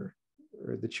a deer,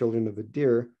 or the children of a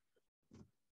deer.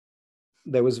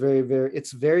 That was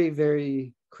it's very,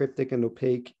 very cryptic and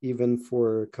opaque, even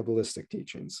for Kabbalistic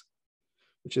teachings,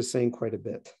 which is saying quite a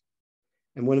bit.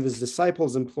 And one of his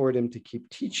disciples implored him to keep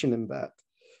teaching him that,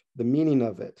 the meaning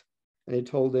of it. And he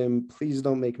told him, please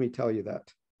don't make me tell you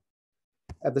that.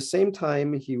 At the same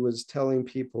time, he was telling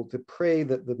people to pray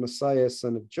that the Messiah,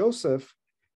 son of Joseph,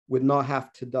 would not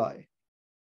have to die.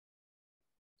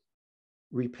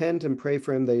 Repent and pray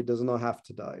for him that he does not have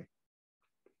to die.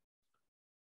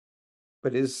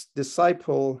 But his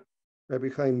disciple, Rabbi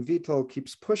Chaim Vital,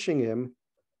 keeps pushing him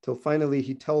till finally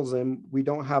he tells him, we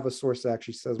don't have a source that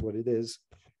actually says what it is,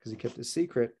 because he kept it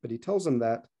secret, but he tells him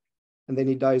that, and then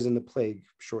he dies in the plague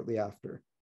shortly after.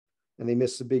 And they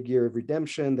miss a big year of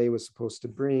redemption they were supposed to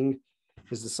bring.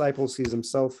 His disciple sees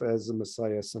himself as the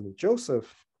Messiah, son of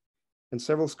Joseph. And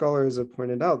several scholars have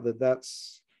pointed out that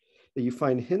you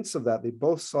find hints of that. They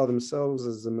both saw themselves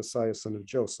as the Messiah, son of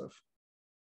Joseph.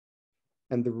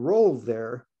 And the role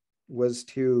there was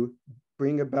to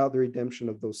bring about the redemption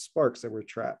of those sparks that were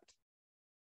trapped.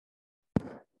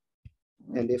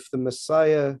 And if the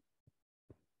Messiah,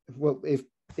 well,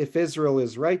 if Israel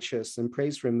is righteous and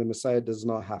prays for him, the Messiah does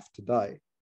not have to die.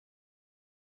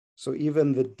 So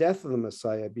even the death of the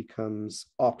Messiah becomes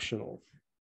optional.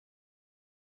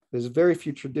 There's very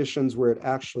few traditions where it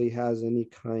actually has any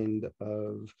kind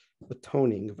of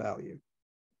atoning value.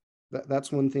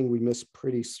 That's one thing we miss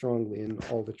pretty strongly in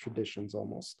all the traditions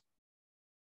almost.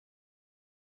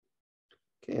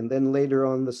 Okay, and then later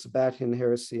on, the Sabbatean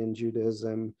heresy in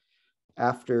Judaism,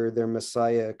 after their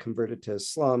Messiah converted to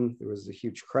Islam, there was a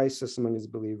huge crisis among his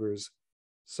believers.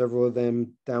 Several of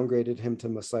them downgraded him to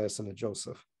Messiah, son of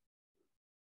Joseph.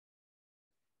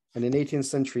 And in 18th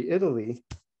century Italy,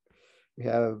 we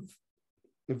have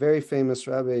a very famous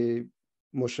Rabbi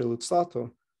Moshe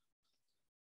Luzzatto,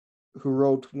 who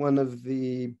wrote one of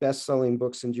the best-selling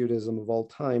books in Judaism of all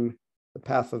time, The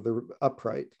Path of the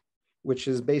Upright, which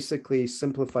is basically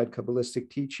simplified Kabbalistic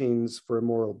teachings for a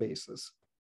moral basis.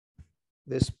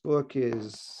 This book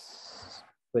is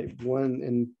like one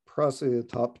in probably the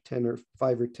top 10 or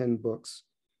 5 or 10 books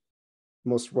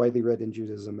most widely read in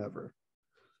Judaism ever.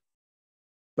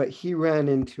 But he ran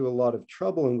into a lot of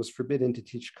trouble and was forbidden to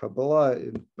teach Kabbalah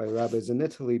by rabbis in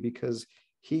Italy because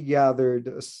he gathered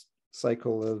a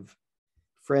cycle of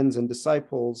friends and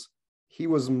disciples. He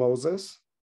was Moses.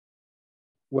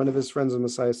 One of his friends was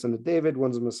Messiah, son of David.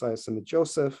 One's a Messiah, son of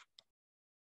Joseph.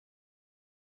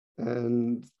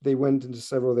 And they went into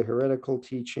several of the heretical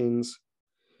teachings.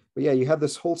 But yeah, you had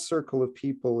this whole circle of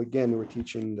people, again, who were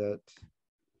teaching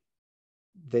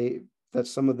that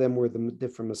some of them were the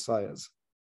different messiahs.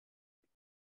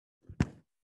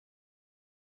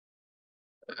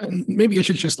 And maybe I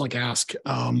should just ask,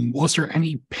 was there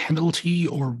any penalty,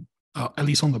 or at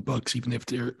least on the books, even if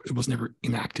it was never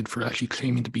enacted, for actually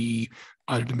claiming to be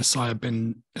either the Messiah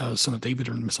son of David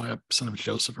or the Messiah son of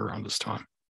Joseph around this time?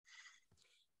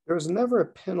 There was never a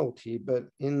penalty, but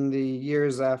in the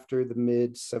years after the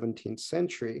mid-17th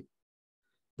century,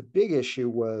 the big issue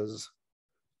was,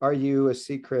 are you a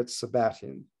secret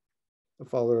Sabbatean, a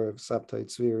follower of Sabtai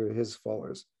Tzvi or his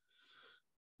followers?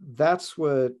 That's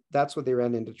what they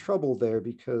ran into trouble there,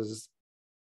 because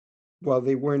while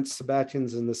they weren't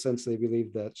Sabbateans in the sense they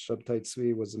believed that Shabtai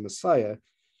Tzvi was a Messiah,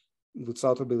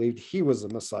 Luzzatto believed he was a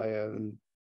Messiah and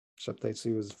Shabtai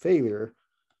Tzvi was a failure,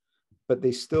 but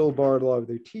they still borrowed a lot of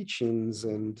their teachings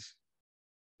and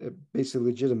basically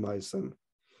legitimized them.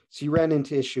 So you ran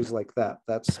into issues like that.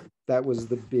 That was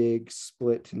the big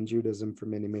split in Judaism for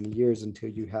many, many years, until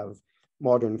you have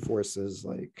modern forces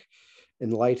like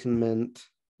Enlightenment,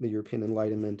 the European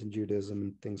Enlightenment in Judaism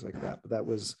and things like that. But that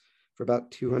was for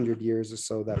about 200 years or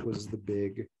so, that was the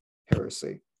big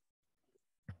heresy.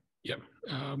 Yeah.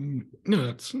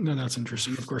 No, that's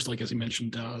interesting. Of course, as you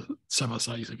mentioned,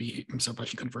 Savasai himself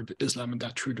actually converted to Islam, and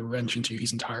that threw the wrench into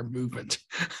his entire movement.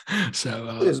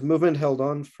 So his movement held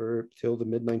on till the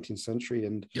mid-19th century,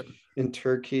 and yep. in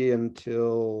Turkey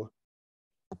until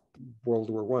World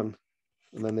War I.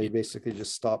 And then they basically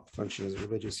just stopped functioning as a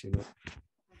religious unit.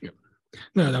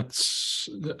 No,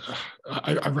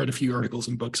 I've read a few articles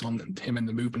and books on him and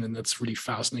the movement, and that's really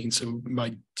fascinating. So we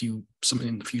might do something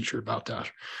in the future about that.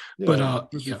 Yeah, But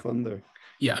it'd be fun there.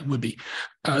 Yeah, it would be,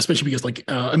 especially because like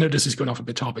I know this is going off a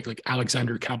bit topic. Like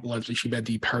Alexander Campbell actually made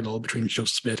the parallel between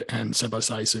Joseph Smith and Seba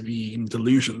in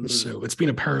Delusions. So it's been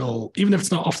a parallel, even if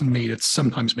it's not often made, it's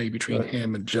sometimes made between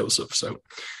him and Joseph. So,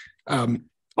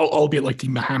 albeit like the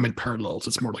Muhammad parallels,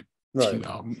 it's more like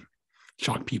to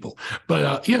shock people.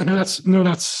 But yeah,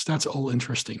 that's all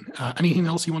interesting. Anything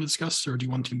else you want to discuss, or do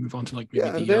you want to move on to like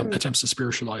maybe the attempts to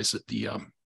spiritualize the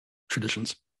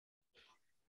traditions?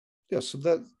 Yeah, so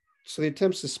the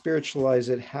attempts to spiritualize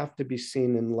it have to be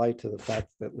seen in light of the fact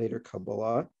that later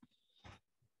Kabbalah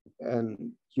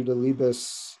and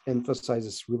Eudalibus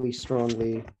emphasizes really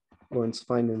strongly. Lawrence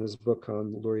Fine in his book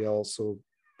on L'Oreal also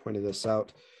pointed this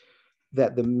out,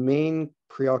 that the main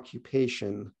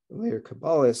preoccupation of later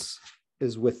Kabbalists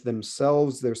is with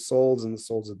themselves, their souls, and the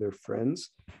souls of their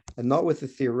friends, and not with the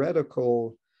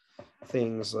theoretical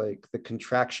things like the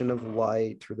contraction of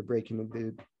light or the breaking of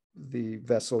the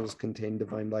vessels contain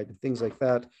divine light and things like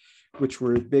that, which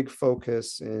were a big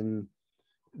focus in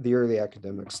the early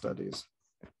academic studies.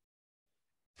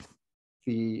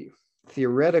 The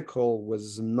theoretical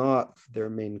was not their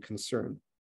main concern.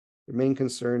 Their main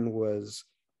concern was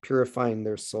purifying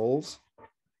their souls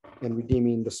and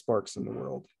redeeming the sparks in the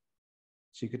world.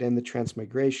 So you could end the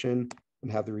transmigration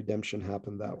and have the redemption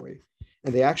happen that way.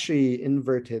 And they actually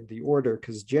inverted the order,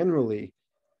 because generally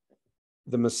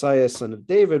the Messiah, son of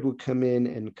David, would come in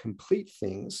and complete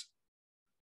things.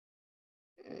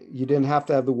 You didn't have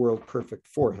to have the world perfect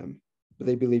for him, but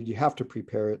they believed you have to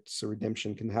prepare it so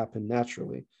redemption can happen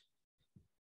naturally.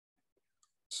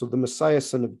 So the Messiah,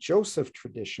 son of Joseph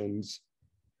traditions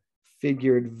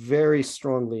figured very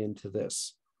strongly into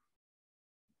this.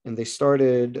 And they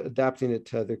started adapting it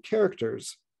to other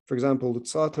characters. For example,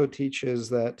 Luzzatto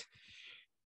teaches that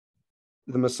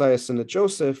the Messiah, son of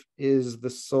Joseph, is the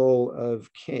soul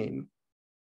of Cain.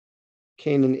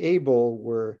 Cain and Abel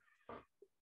was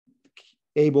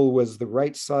the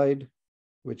right side,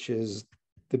 which is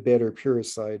the better, pure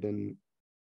side in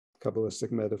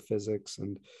Kabbalistic metaphysics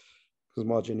and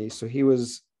cosmogony. So he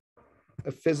was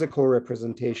a physical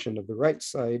representation of the right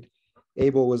side.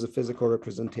 Abel was a physical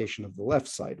representation of the left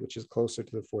side, which is closer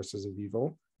to the forces of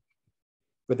evil.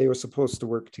 But they were supposed to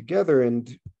work together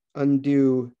and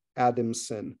undo Adam's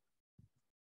sin,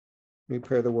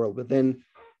 repair the world. But then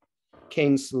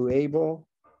Cain slew Abel.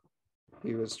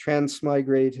 He was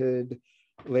transmigrated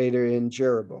later in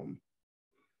Jeroboam.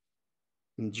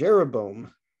 And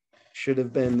Jeroboam should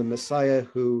have been the Messiah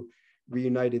who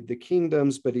reunited the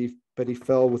kingdoms, but he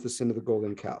fell with the sin of the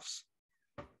golden calves.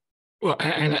 Well,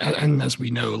 and as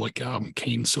we know, like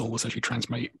Cain's soul was actually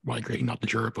transmigrating not to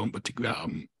Jeroboam, but to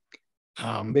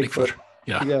Bigfoot.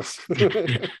 Yeah. Yes.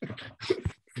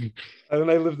 And when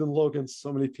I lived in Logan,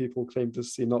 so many people claimed to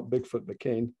see not Bigfoot, but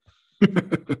Cain.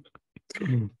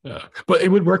 Yeah. But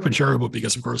it would work with Jeroboam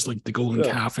because, of course, like the golden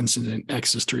calf incident in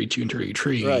Exodus 32 and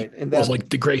 33 and was like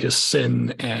the greatest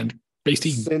sin, and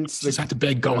basically just had to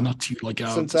beg God not to like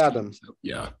since Adam.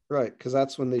 Yeah. Right, because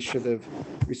that's when they should have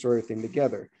restored everything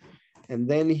together. And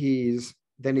then he's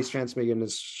transmigrated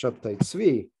as Shabtai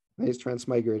Tzvi, and he's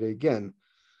transmigrated again.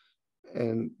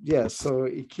 And so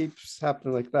it keeps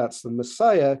happening like that. So the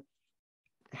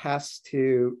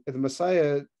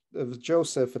Messiah of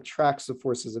Joseph attracts the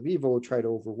forces of evil who try to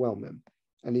overwhelm him.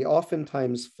 And he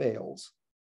oftentimes fails.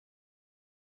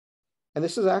 And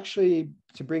this is actually,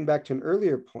 to bring back to an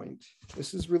earlier point,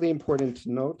 this is really important to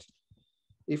note.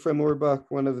 Ephraim Urbach,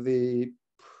 one of the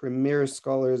premier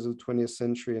scholars of the 20th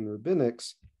century in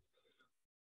rabbinics,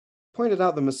 pointed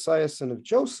out the Messiah, son of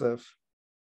Joseph,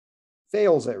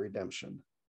 fails at redemption.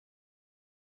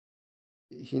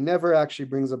 He never actually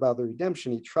brings about the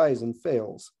redemption. He tries and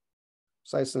fails.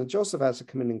 Messiah, son of Joseph, has to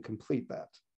come in and complete that.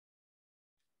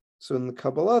 So in the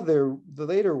Kabbalah, the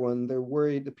later one, they're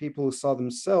worried the people who saw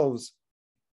themselves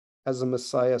as a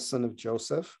Messiah, son of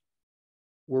Joseph,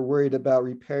 were worried about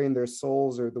repairing their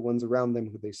souls or the ones around them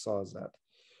who they saw as that.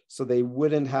 So they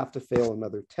wouldn't have to fail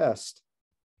another test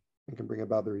and can bring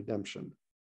about the redemption.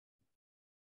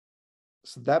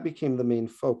 So that became the main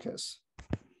focus.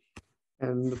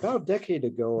 And about a decade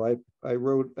ago,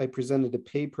 I presented a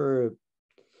paper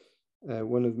at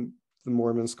one of the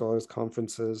Mormon scholars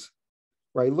conferences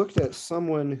where I looked at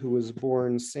someone who was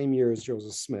born same year as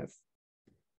Joseph Smith.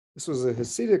 This was a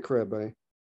Hasidic rabbi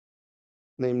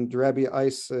named Rabbi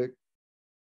Isaac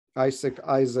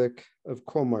of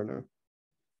Komarno,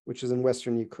 which is in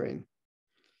Western Ukraine.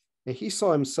 And he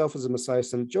saw himself as a Messiah,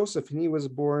 son of Joseph, and he was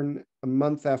born a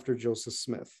month after Joseph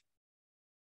Smith.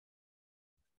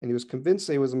 And he was convinced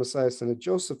that he was a Messiah, son of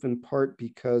Joseph, in part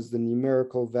because the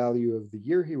numerical value of the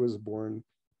year he was born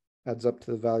adds up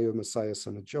to the value of Messiah,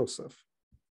 son of Joseph.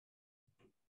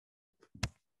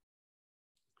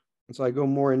 And so I go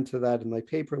more into that in my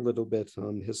paper a little bit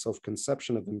on his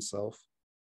self-conception of himself.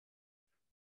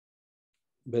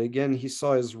 But again, he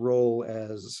saw his role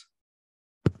as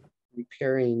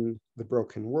repairing the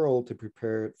broken world to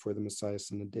prepare it for the Messiah,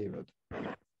 son of David.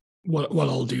 What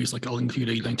I'll do is I'll include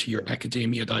a link to your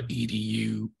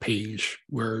academia.edu page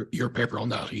where your paper on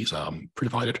that is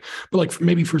provided. But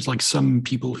maybe for some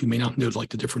people who may not know the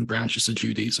different branches of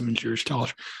Judaism and Jewish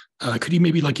thought, could you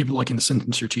maybe give in a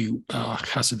sentence or two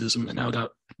Hasidism and how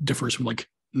that differs from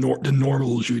the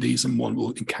normal Judaism one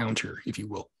will encounter, if you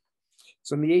will?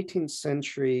 So in the 18th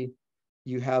century,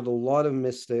 you had a lot of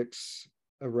mystics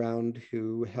around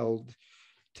who held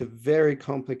to very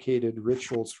complicated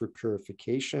rituals for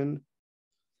purification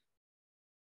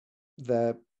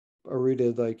that are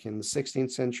rooted in the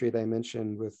 16th century that I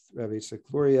mentioned with Rabbi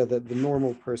Luria that the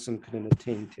normal person couldn't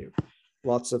attain to.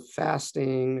 Lots of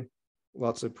fasting,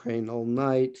 lots of praying all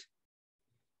night.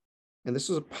 And this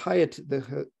was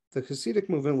the Hasidic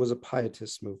movement was a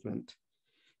pietist movement.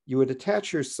 You would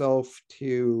attach yourself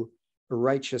to a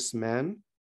righteous man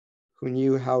who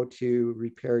knew how to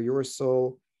repair your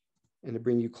soul and to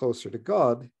bring you closer to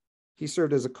God. He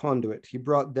served as a conduit. He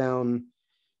brought down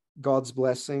God's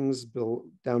blessings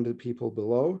down to the people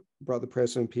below, brought the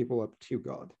present people up to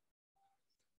God.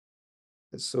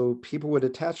 And so people would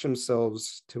attach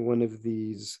themselves to one of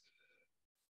these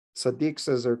tzaddiks,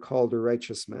 as they're called, or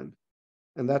righteous men.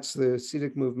 And that's the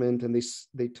Hasidic movement, and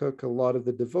they took a lot of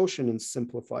the devotion and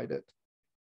simplified it.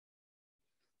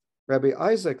 Rabbi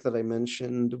Isaac that I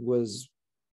mentioned was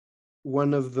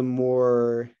one of the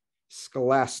more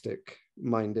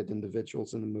scholastic-minded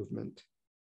individuals in the movement.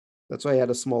 That's why he had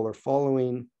a smaller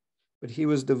following, but he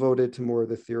was devoted to more of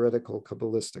the theoretical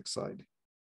Kabbalistic side,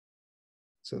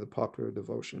 so the popular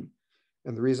devotion.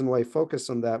 And the reason why he focused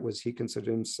on that was he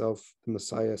considered himself the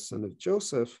Messiah, son of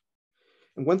Joseph.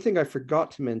 And one thing I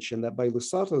forgot to mention, that by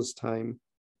Lusato's time,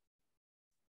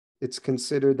 it's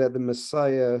considered that the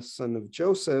Messiah, son of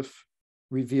Joseph,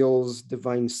 reveals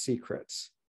divine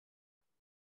secrets.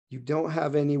 You don't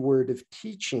have any word of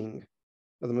teaching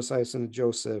of the Messiah, son of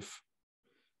Joseph,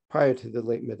 prior to the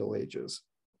late Middle Ages.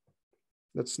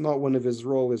 That's not one of his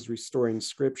roles, is restoring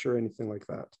scripture or anything like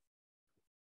that.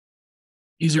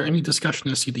 Is there any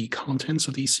discussion as to the contents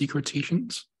of these secret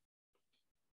teachings?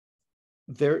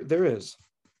 There is.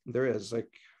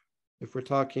 If we're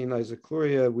talking Isaac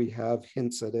Luria, we have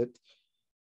hints at it,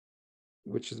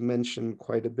 which is mentioned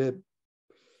quite a bit.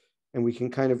 And we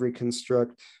can kind of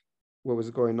reconstruct what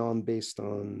was going on based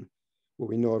on what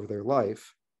we know of their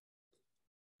life.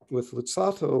 With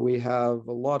Luzzatto, we have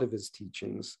a lot of his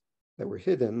teachings that were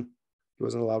hidden. He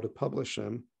wasn't allowed to publish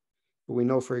them. But we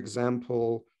know, for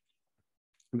example,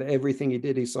 that everything he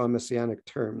did, he saw in messianic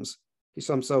terms. He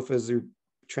saw himself as the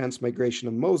transmigration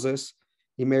of Moses.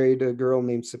 He married a girl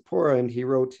named Zipporah, and he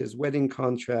wrote his wedding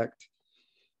contract,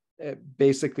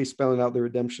 basically spelling out the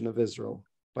redemption of Israel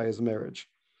by his marriage.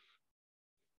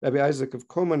 Rabbi Isaac of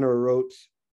Komanor wrote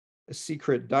a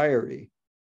secret diary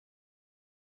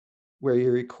where he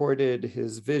recorded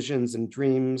his visions and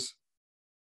dreams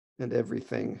and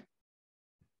everything,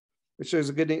 which there's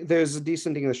a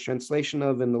decent English translation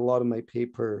of, and a lot of my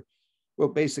paper, well,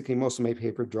 basically most of my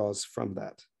paper draws from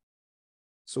that.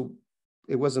 So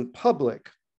it wasn't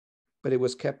public, but it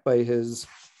was kept by his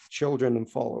children and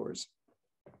followers.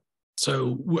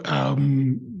 So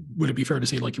would it be fair to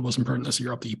say it wasn't pertinent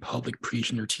necessarily of the public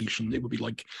preaching or teaching? It would be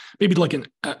maybe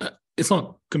it's not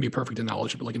going to be a perfect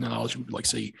analogy, but an analogy would be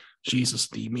say Jesus,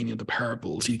 the meaning of the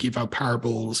parables. He'd give out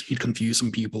parables, he'd confuse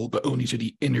some people, but only to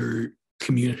the inner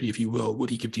community, if you will,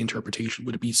 would he give the interpretation?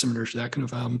 Would it be similar to that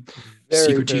kind of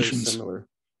secret teachings? Similar.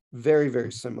 Very,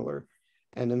 very similar.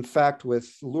 And in fact, with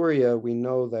Luria, we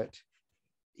know that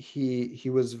he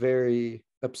was very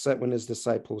upset when his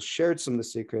disciples shared some of the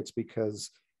secrets, because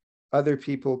other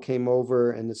people came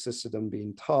over and assisted him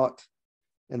being taught,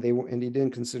 and he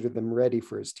didn't consider them ready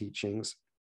for his teachings.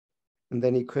 And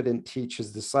then he couldn't teach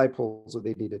his disciples what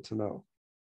they needed to know.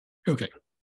 Okay.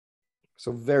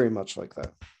 So very much like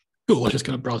that. Cool. I just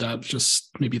kind of brought that just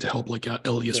maybe to help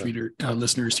LDS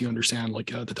listeners to understand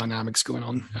the dynamics going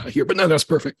on here. But no, that's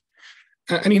perfect.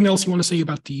 Anything else you want to say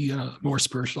about the more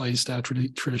spiritualized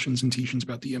traditions and teachings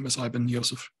about the Messiah ben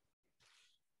Yosef?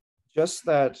 Just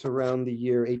that around the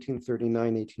year 1839,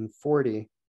 1840,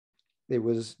 there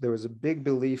was a big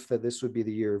belief that this would be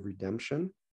the year of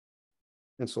redemption.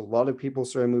 And so a lot of people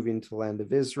started moving to the land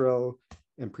of Israel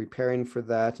and preparing for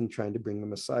that and trying to bring the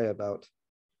Messiah about.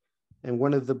 And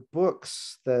one of the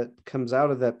books that comes out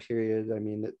of that period, I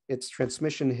mean, its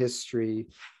transmission history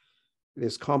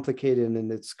is complicated,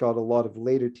 and it's got a lot of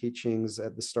later teachings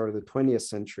at the start of the 20th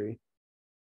century.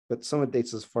 but some of it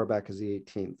dates as far back as the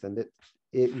 18th. And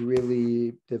it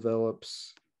really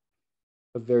develops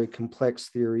a very complex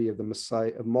theory of the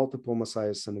Messiah, of multiple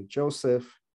Messiahs, son of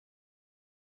Joseph,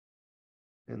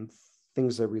 and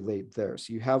things that relate there.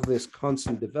 So you have this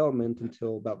constant development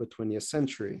until about the 20th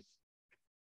century.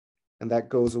 And that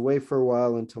goes away for a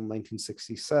while until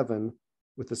 1967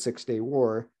 with the 6-Day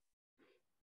War.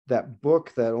 That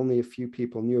book that only a few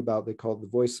people knew about, they called The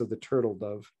Voice of the Turtle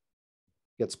Dove,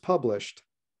 gets published.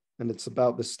 And it's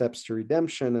about the steps to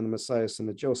redemption and the Messiah, son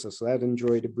of Joseph. So that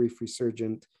enjoyed a brief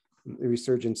resurgence in the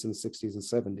 60s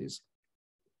and 70s.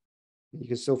 You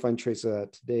can still find traces of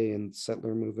that today in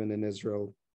settler movement in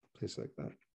Israel, places like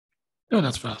that. Oh,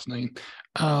 that's fascinating.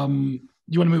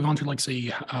 You want to move on to, like, say,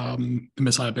 the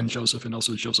Messiah ben Joseph and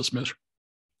also Joseph Smith?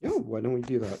 Yeah, why don't we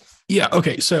do that? Yeah,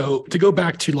 okay. So to go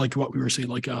back to like what we were saying,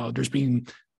 like there's been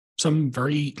some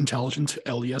very intelligent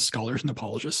LDS scholars and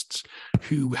apologists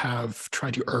who have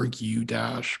tried to argue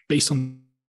that based on...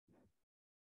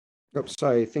 Oh,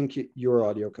 sorry, I think your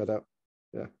audio cut out.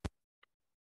 Yeah.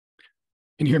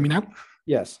 Can you hear me now?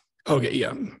 Yes. Okay,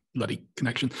 yeah, bloody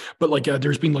connection. But like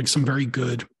there's been like some very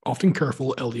good, often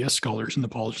careful LDS scholars and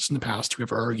apologists in the past who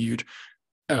have argued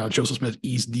Joseph Smith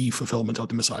is the fulfillment of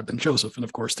the Messiah ben Joseph. And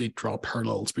of course, they draw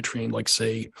parallels between, like,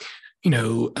 say,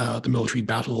 the military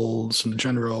battles and the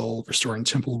general restoring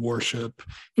temple worship,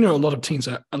 a lot of things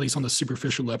that, at least on the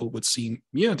superficial level, would seem,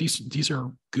 yeah, these are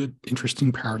good,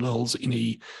 interesting parallels in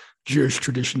a Jewish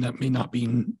tradition that may not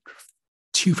be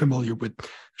too familiar with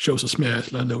Joseph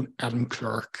Smith, let alone Adam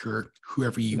Clark or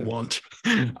whoever you want.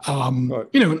 Right.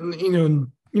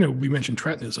 We mentioned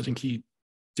Tretness. I think he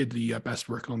did the best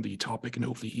work on the topic, and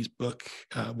hopefully his book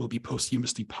will be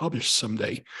posthumously published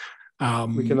someday.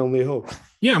 We can only hope.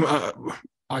 Yeah,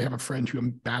 I have a friend who I'm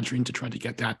badgering to try to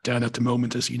get that done at the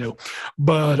moment, as you know.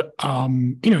 But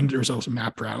there's also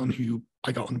Matt Brown, who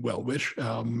I got on well with,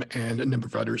 and a number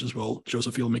of others as well: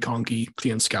 Josephine McConkie,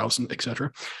 Clean Skousen,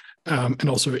 etc. And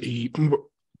also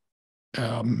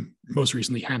most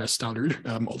recently Hannah Stoddard,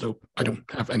 although I don't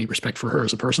have any respect for her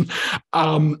as a person.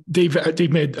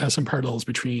 They've made some parallels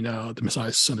between the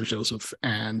Messiah, son of Joseph,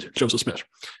 and Joseph Smith.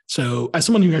 So as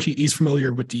someone who actually is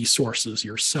familiar with the sources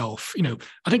yourself,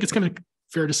 I think it's kind of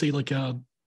fair to say, like,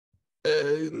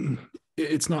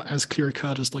 it's not as clear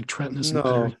cut as like Trentonus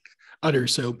and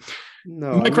others. So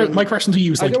no, my question to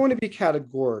you is, like, I don't want to be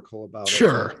categorical about it.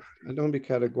 Sure. I don't want to be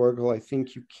categorical. I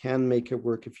think you can make it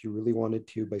work if you really wanted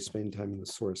to by spending time in the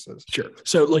sources. Sure.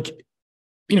 So, like,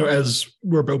 as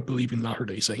we're both believing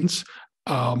Latter-day Saints,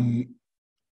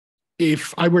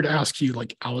 if I were to ask you,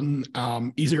 like, Alan,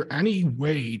 is there any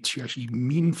way to actually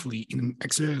meaningfully, in an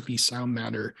exegetically sound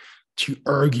manner, to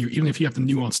argue, even if you have the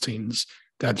nuanced things,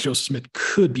 that Joseph Smith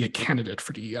could be a candidate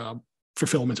for the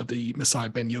fulfillment of the Messiah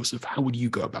ben Joseph? How would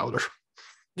you go about it?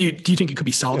 Do you think it could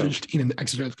be salvaged in an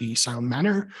exegetically sound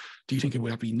manner? Do you think it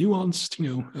would have to be nuanced?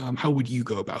 How would you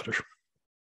go about it?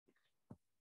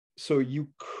 So you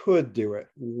could do it.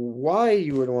 Why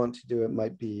you would want to do it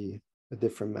might be a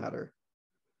different matter.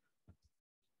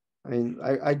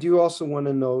 I do also want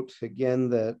to note again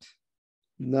that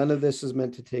none of this is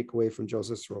meant to take away from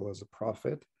Joseph's role as a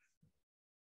prophet.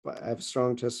 But I have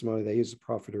strong testimony that he's a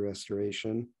prophet of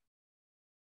restoration.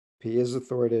 He is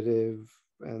authoritative,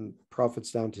 and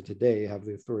prophets down to today have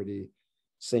the authority,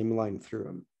 same line through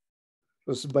him.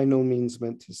 This is by no means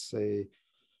meant to say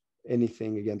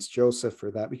anything against Joseph or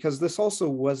that, because this also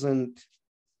wasn't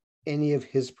any of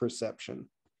his perception.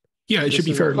 Yeah, it should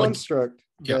be fair. A construct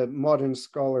that modern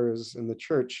scholars in the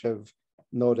church have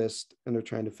noticed and are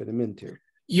trying to fit him into.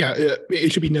 Yeah,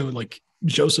 it should be known, like,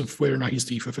 Joseph, whether or not he's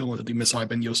the fulfillment of the Messiah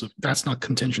ben Joseph, that's not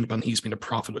contingent upon he's been a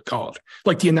prophet of God.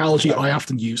 Like, the analogy I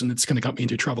often use, and it's kind of got me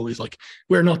into trouble, is like,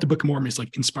 where not the Book of Mormon is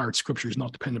like inspired scripture is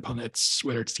not dependent upon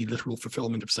whether it's the literal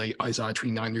fulfillment of, say, Isaiah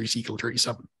 39 or Ezekiel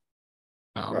 37.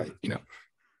 Right. Yeah,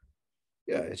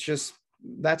 it's just,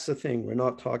 that's the thing. We're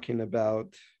not talking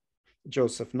about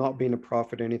Joseph not being a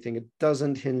prophet or anything. It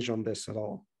doesn't hinge on this at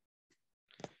all.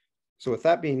 So with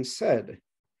that being said,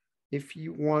 if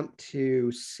you want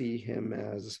to see him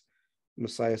as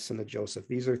Messiah, son of Joseph,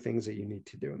 these are things that you need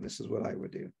to do. And this is what I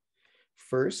would do.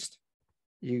 First,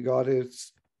 you got to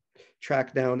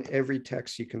track down every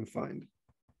text you can find.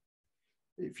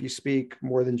 If you speak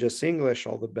more than just English,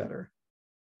 all the better.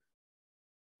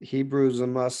 Hebrew is a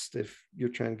must if you're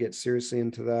trying to get seriously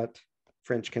into that.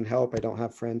 French can help. I don't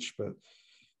have French, but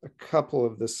a couple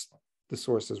of the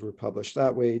sources were published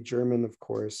that way. German, of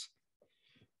course.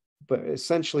 But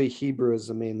essentially, Hebrew is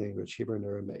the main language, Hebrew and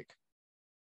Aramaic.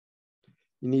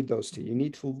 You need those two. You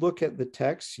need to look at the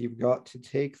texts. You've got to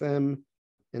take them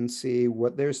and see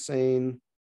what they're saying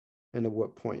and at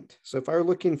what point. So if I were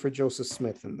looking for Joseph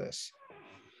Smith in this,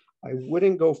 I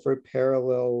wouldn't go for a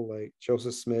parallel like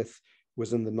Joseph Smith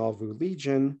was in the Nauvoo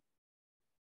Legion,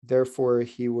 therefore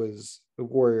he was a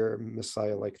warrior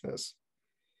messiah like this,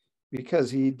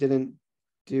 because he didn't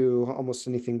do almost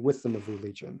anything with the Nauvoo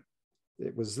Legion.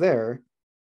 It was there.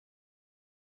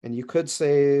 And you could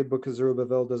say Book of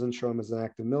Zerubbabel doesn't show him as an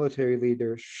active military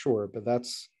leader, sure, but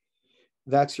that's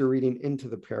your reading into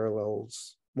the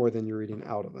parallels more than you're reading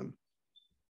out of them.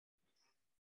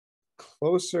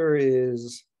 Closer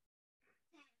is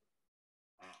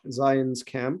Zion's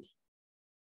camp,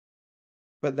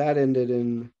 but that ended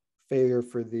in failure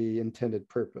for the intended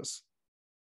purpose.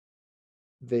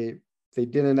 They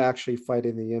didn't actually fight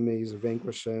any enemies or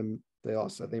vanquish them.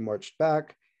 They marched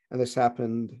back, and this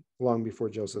happened long before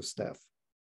Joseph's death.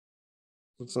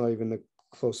 It's not even a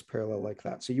close parallel like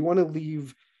that. So you want to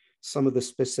leave some of the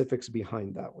specifics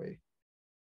behind that way.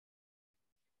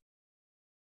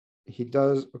 He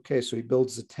does, okay, so he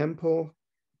builds the temple.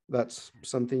 That's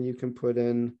something you can put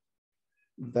in.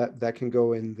 That can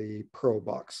go in the pro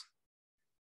box.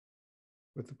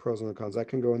 With the pros and the cons, that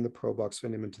can go in the pro box,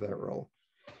 fit him into that role.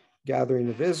 Gathering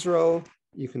of Israel,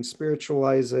 you can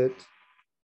spiritualize it.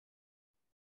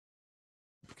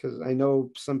 Because I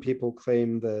know some people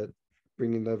claim that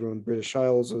bringing everyone British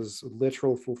Isles was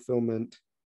literal fulfillment.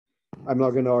 I'm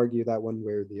not going to argue that one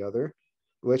way or the other.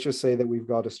 Let's just say that we've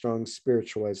got a strong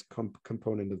spiritualized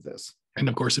component of this. And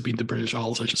of course, it being the British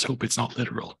Isles, I just hope it's not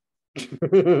literal.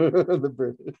 The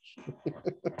British.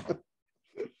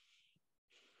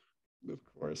 Of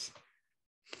course.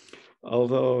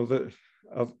 Although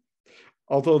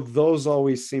those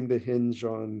always seem to hinge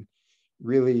on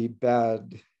really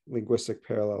bad linguistic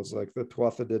parallels, like the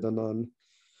Tuatha De Danann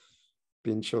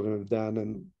being children of Dan,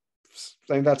 and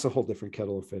I mean, that's a whole different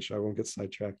kettle of fish. I won't get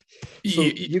sidetracked. So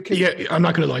you can, yeah, I'm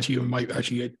not going to lie to you. I might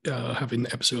actually have an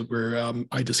episode where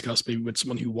I discuss maybe with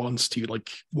someone who wants to, like,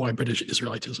 why British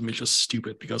Israelitism is just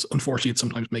stupid, because unfortunately it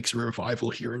sometimes makes a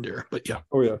revival here and there. But yeah.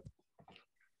 Oh yeah.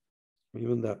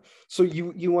 Even that. So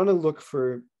you want to look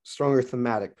for stronger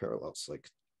thematic parallels, like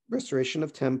restoration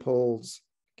of temples,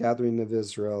 gathering of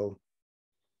Israel,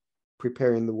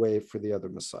 preparing the way for the other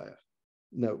Messiah.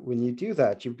 Now, when you do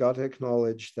that, you've got to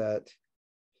acknowledge that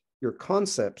your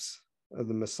concepts of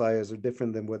the Messiahs are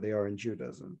different than what they are in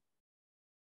Judaism.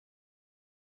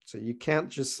 So you can't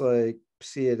just like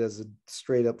see it as a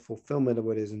straight up fulfillment of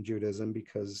what is in Judaism,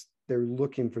 because they're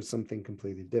looking for something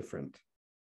completely different.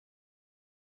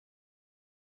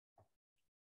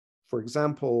 For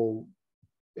example,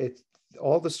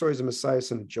 all the stories of Messiah,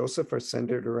 son of Joseph, are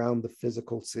centered around the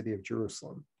physical city of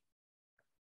Jerusalem.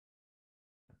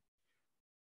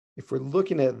 If we're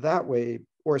looking at it that way,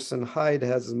 Orson Hyde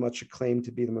has as much a claim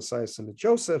to be the Messiah, son of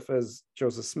Joseph, as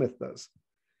Joseph Smith does.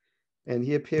 And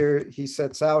he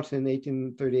sets out in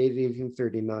 1838,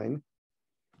 1839,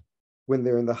 when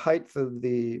they're in the height of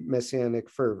the Messianic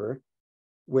fervor,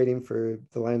 waiting for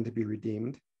the land to be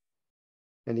redeemed.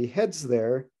 And he heads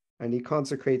there and he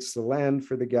consecrates the land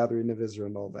for the gathering of Israel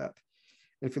and all that.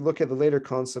 And if you look at the later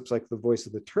concepts like the voice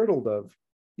of the turtle dove,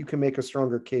 you can make a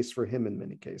stronger case for him in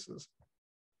many cases.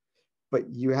 But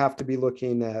you have to be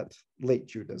looking at late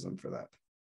Judaism for that,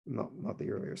 not the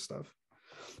earlier stuff.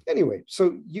 Anyway,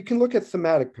 so you can look at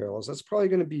thematic parallels. That's probably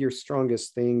going to be your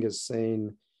strongest thing, is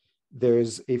saying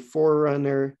there's a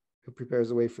forerunner who prepares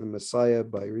the way for the Messiah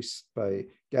by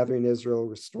gathering Israel,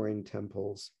 restoring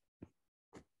temples.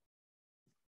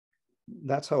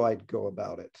 That's how I'd go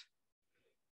about it.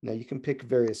 Now, you can pick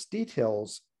various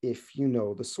details if you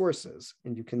know the sources,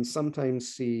 and you can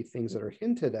sometimes see things that are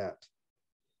hinted at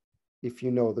if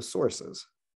you know the sources.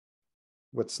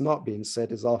 What's not being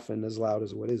said is often as loud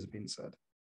as what is being said.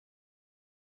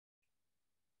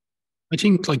 I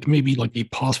think like maybe like a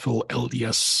possible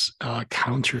LDS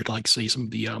counter, like say some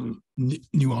of the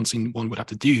nuancing one would have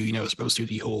to do, you know, as opposed to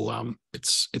the whole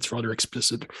it's rather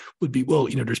explicit, would be, well,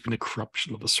 you know, there's been a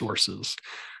corruption of the sources.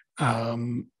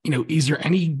 You know, is there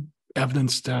any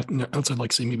evidence that, you know, outside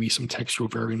like say maybe some textual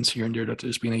variants here and there, that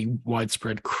there's been a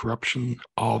widespread corruption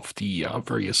of the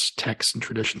various texts and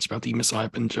traditions about the Messiah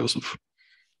ben Joseph?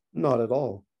 Not at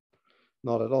all.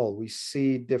 Not at all. We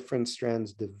see different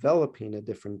strands developing at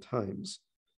different times.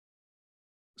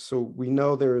 So we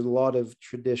know there are a lot of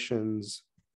traditions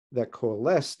that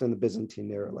coalesced in the Byzantine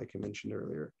era, like I mentioned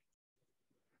earlier.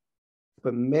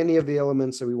 But many of the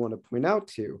elements that we want to point out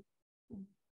to,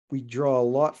 we draw a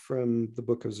lot from the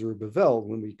Book of Zerubbabel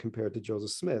when we compare it to Joseph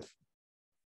Smith.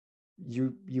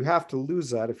 You have to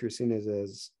lose that if you're seeing it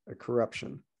as a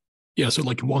corruption. Yeah, so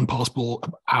like one possible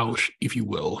out, if you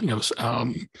will, you know,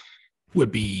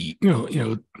 would be,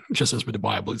 just as with the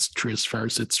Bible, it's true as far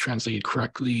as it's translated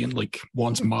correctly, and like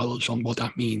one's mileage on what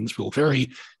that means will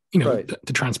vary. Right.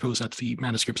 To transpose that to the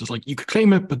manuscripts is like you could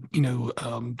claim it, but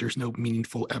there's no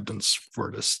meaningful evidence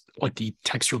for this. Like the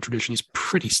textual tradition is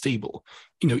pretty stable,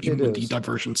 even with the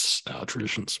divergence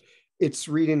traditions. It's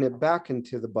reading it back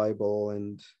into the Bible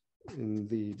and in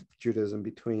the Judaism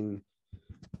between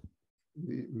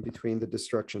the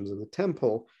destructions of the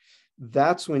temple.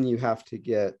 That's when you have to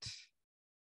get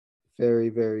very,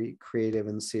 very creative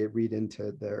and read into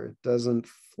it there. It doesn't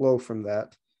flow from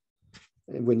that.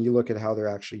 And when you look at how they're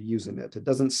actually using it, it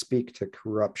doesn't speak to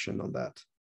corruption on that.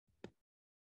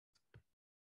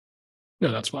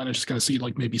 No, that's fine. I'm just going to see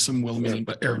like maybe some well-meaning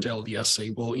but errant LDS say,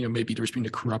 well, maybe there's been a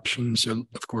corruption. So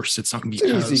of course it's not going to be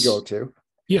an easy go-to.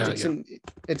 Yeah,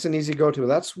 it's an easy go-to.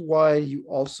 That's why you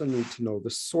also need to know the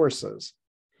sources.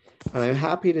 And I'm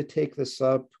happy to take this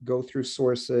up, go through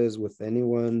sources with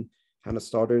anyone, Hannah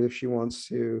Stoddard if she wants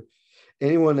to,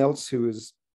 anyone else who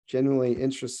is genuinely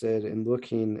interested in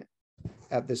looking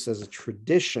at this as a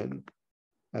tradition,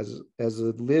 as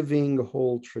a living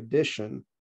whole tradition.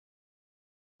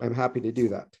 I'm happy to do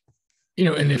that.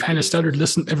 And if Hannah Stoddard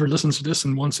ever listens to this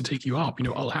and wants to take you up,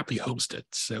 I'll happily host it.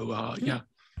 So yeah.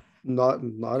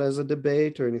 Not as a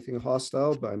debate or anything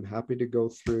hostile, but I'm happy to go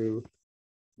through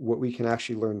what we can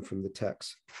actually learn from the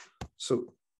text.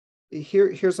 So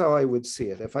here's how I would see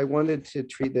it. If I wanted to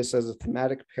treat this as a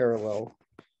thematic parallel,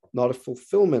 not a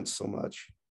fulfillment so much,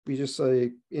 we just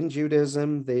say in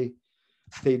Judaism, they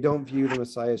don't view the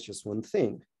Messiah as just one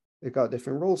thing. They've got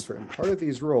different roles for him. Part of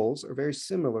these roles are very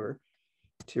similar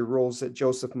to roles that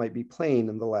Joseph might be playing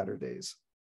in the latter days.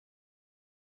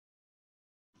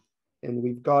 And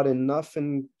we've got enough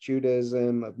in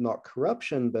Judaism of not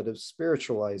corruption, but of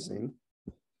spiritualizing,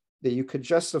 that you could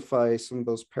justify some of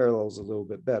those parallels a little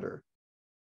bit better.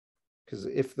 Because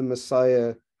if the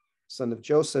Messiah, son of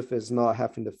Joseph, is not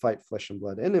having to fight flesh and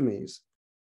blood enemies,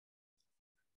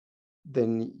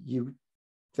 then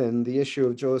the issue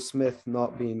of Joseph Smith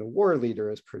not being a war leader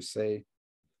as per se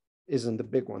isn't a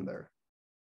big one there.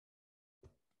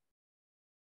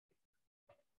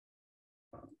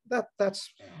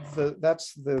 That's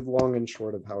the long and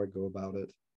short of how I go about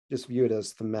it. Just view it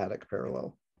as thematic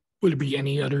parallel. Would there be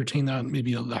any other thing that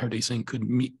maybe a Latter-day Saint could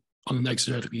meet on an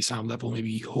exegetically sound level,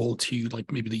 maybe hold to,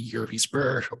 like maybe the year of his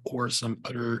birth or some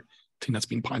other thing that's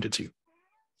been pointed to?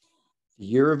 The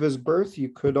year of his birth, you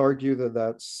could argue that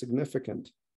that's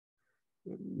significant.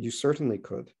 You certainly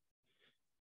could,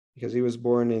 because he was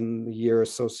born in the year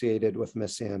associated with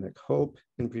Messianic hope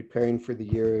and preparing for the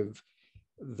year of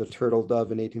the turtle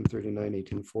dove in 1839,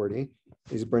 1840.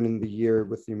 He's born in the year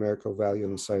with the numerical value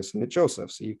of Messiah St.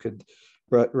 Joseph. So you could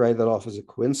write that off as a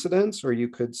coincidence, or you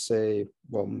could say,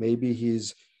 well, maybe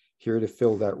he's here to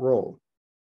fill that role.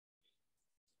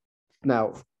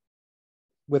 Now,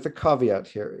 with a caveat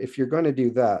here, if you're going to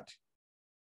do that,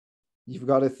 you've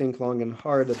got to think long and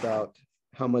hard about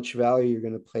how much value you're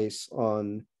going to place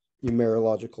on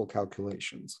numerological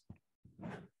calculations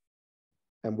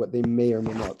and what they may or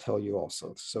may not tell you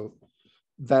also. So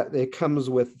that it comes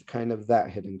with kind of that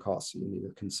hidden cost you need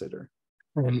to consider.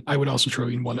 And I would also throw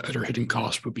in one other hidden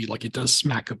cost would be like it does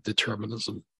smack of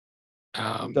determinism.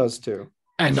 It does too.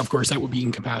 And of course, that would be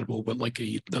incompatible with like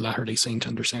the Latter-day Saint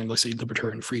understanding, let's say,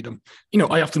 libertarian freedom.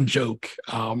 I often joke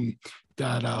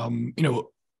that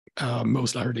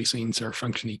most Latter-day Saints are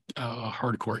functionally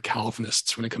hardcore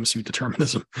Calvinists when it comes to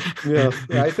determinism. Yeah,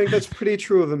 I think that's pretty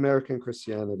true of American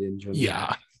Christianity in general.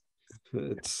 Yeah.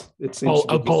 It seems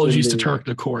apologies to Tarek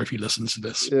the Core if he listens to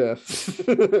this. Yeah.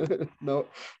 No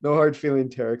hard feeling,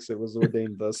 Tarek. It was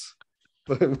ordained thus.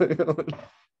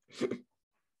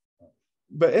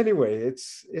 But anyway,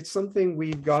 it's something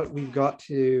we've got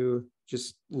to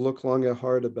just look long and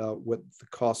hard about what the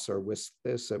costs are with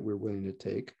this that we're willing to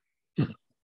take.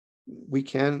 You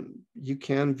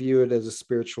can view it as a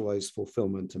spiritualized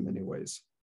fulfillment in many ways.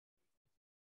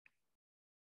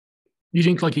 Do you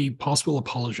think like a possible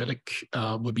apologetic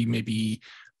would be maybe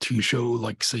to show,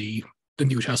 like, say, the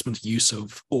New Testament use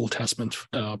of Old Testament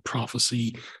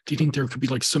prophecy? Do you think there could be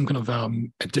like some kind of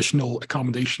additional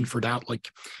accommodation for that? Like,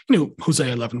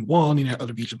 Hosea 11:1, out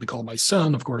of Egypt be called my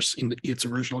son. Of course, in its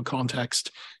original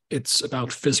context, it's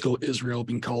about physical Israel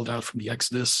being called out from the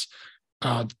Exodus.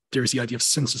 There's the idea of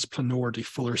sensus planor, the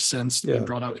fuller sense being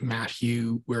brought out in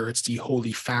Matthew, where it's the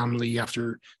Holy Family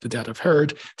after the death of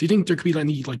Herod. Do you think there could be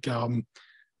any like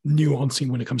nuancing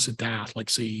when it comes to that,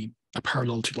 like say a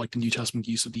parallel to like the New Testament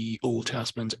use of the Old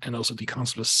Testament and also the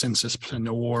concept of sensus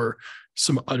planor,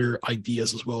 some other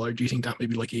ideas as well? Or do you think that may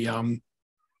be like an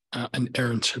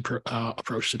errant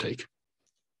approach to take?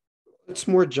 It's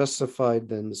more justified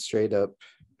than the straight up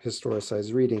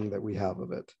historicized reading that we have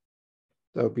of it.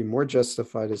 That would be more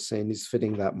justified as saying he's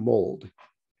fitting that mold.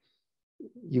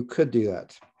 You could do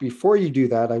that. Before you do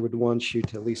that, I would want you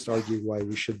to at least argue why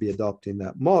we should be adopting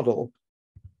that model.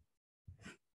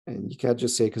 And you can't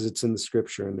just say because it's in the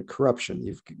scripture and the corruption.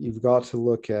 You've got to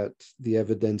look at the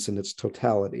evidence in its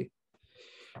totality.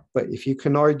 But if you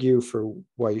can argue for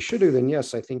why you should do, then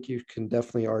yes, I think you can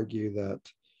definitely argue that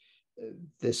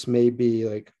this may be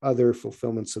like other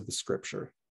fulfillments of the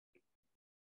scripture.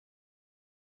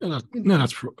 No,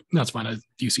 that's fine. I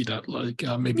do see that, like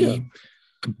maybe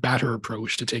a better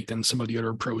approach to take than some of the other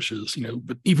approaches,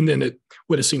 but even then it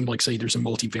would assume, like, say there's a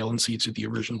multivalency to the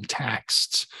original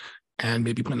texts and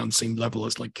maybe put it on the same level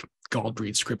as like God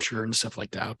breathed scripture and stuff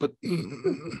like that. But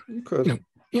you could.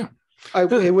 Yeah.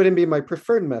 It wouldn't be my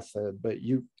preferred method, but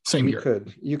you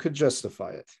could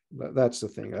justify it. That's the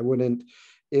thing. I wouldn't,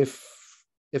 if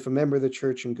a member of the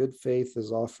church in good faith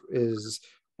is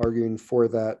arguing for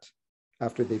that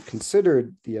after they've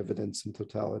considered the evidence in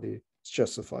totality, it's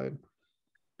justified.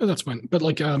 Oh, that's fine. But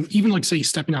like even like say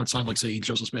stepping outside, like say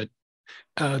Joseph Smith,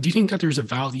 do you think that there's a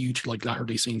value to like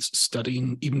Latter-day Saints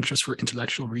studying, even just for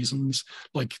intellectual reasons,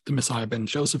 like the Messiah ben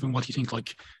Joseph, and what do you think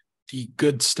like the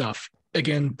good stuff,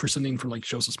 again presenting for like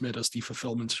Joseph Smith as the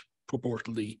fulfillment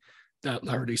purportedly that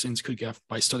Latter-day Saints could get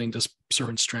by studying this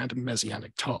certain strand of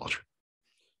Messianic thought?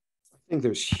 I think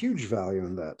there's huge value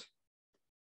in that.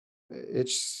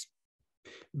 It's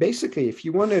basically, if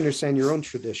you want to understand your own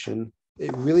tradition,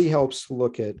 it really helps to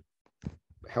look at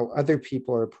how other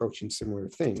people are approaching similar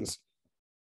things.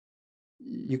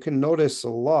 You can notice a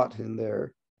lot in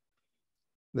there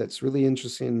that's really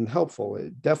interesting and helpful.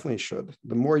 It definitely should.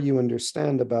 The more you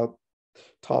understand about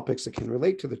topics that can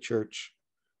relate to the church,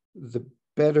 the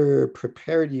better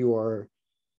prepared you are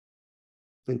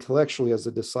intellectually as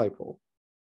a disciple.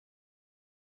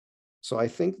 So I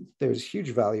think there's huge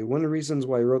value. One of the reasons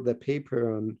why I wrote that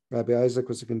paper on Rabbi Isaac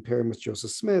was to compare him with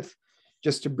Joseph Smith,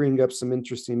 just to bring up some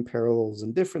interesting parallels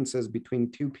and differences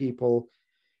between two people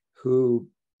who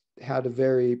had a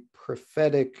very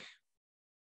prophetic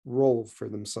role for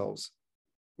themselves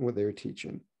in what they were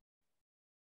teaching.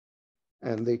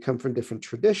 And they come from different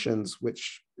traditions,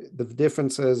 which the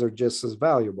differences are just as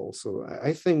valuable. So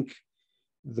I think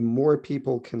the more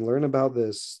people can learn about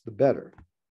this, the better,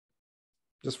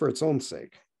 just for its own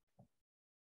sake.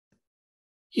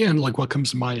 Yeah, and like what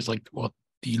comes to mind is like what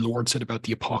the Lord said about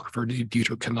the Apocrypha,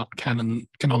 the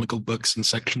canonical books in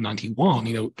section 91.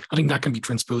 I think that can be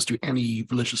transposed to any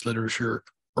religious literature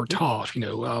or taught.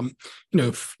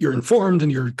 If you're informed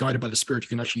and you're guided by the Spirit, you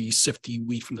can actually sift the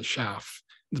wheat from the chaff.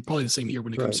 It's probably the same here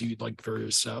when it comes to like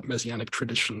various Messianic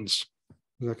traditions.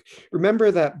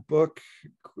 Remember that book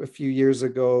a few years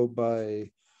ago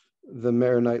by the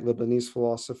Maronite Lebanese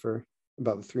philosopher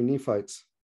about the three Nephites?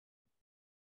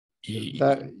 You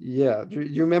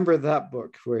remember that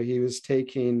book where he was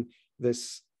taking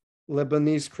this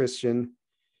Lebanese Christian,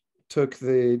 took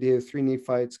the idea of three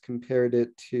Nephites, compared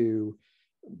it to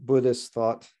Buddhist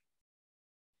thought,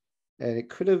 and it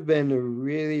could have been a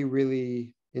really,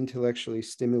 really intellectually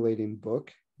stimulating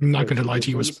book. I'm not going to lie to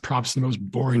you, it was perhaps the most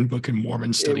boring book in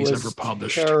Mormon studies ever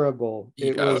published. Terrible.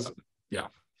 It was. Yeah.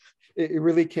 It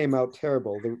really came out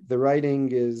terrible. The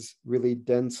writing is really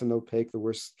dense and opaque, the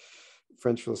worst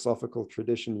French philosophical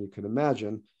tradition you could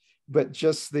imagine. But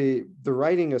just the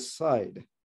writing aside,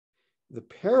 the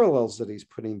parallels that he's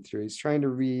putting through, he's trying to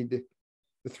read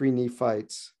the three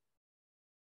Nephites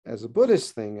as a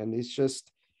Buddhist thing, and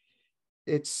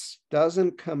it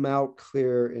doesn't come out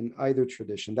clear in either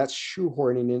tradition. That's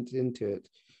shoehorning into it,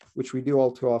 which we do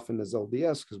all too often as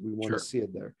LDS because we want to see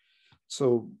it there.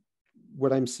 So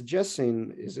what I'm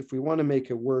suggesting is if we want to make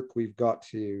it work, we've got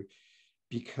to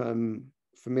become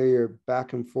familiar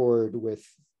back and forward with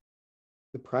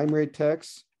the primary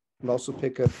text and also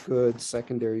pick up good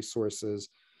secondary sources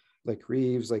like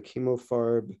Reeves, like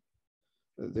Hemofarb.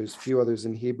 There's a few others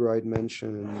in Hebrew I'd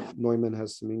mention, and Neumann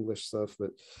has some English stuff,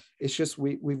 but it's just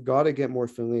we've got to get more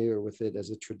familiar with it as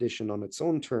a tradition on its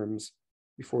own terms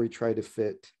before we try to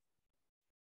fit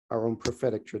our own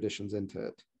prophetic traditions into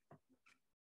it.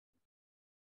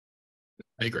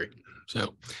 I agree.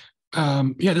 So,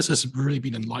 this has really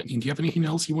been enlightening. Do you have anything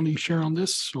else you want to share on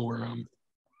this, or?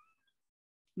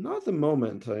 Not at the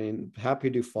moment. I'm happy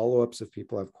to do follow-ups if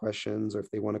people have questions or if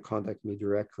they want to contact me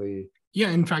directly. Yeah,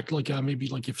 in fact, like maybe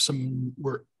like if some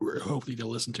were hopefully they'll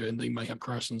listen to it and they might have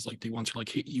questions, like they want to like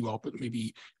hit you up with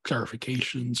maybe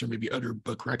clarifications or maybe other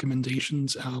book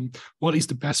recommendations. What is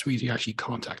the best way to actually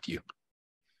contact you?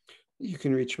 You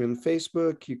can reach me on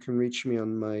Facebook. You can reach me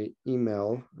on my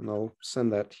email, and I'll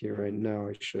send that to you right now.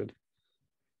 I should.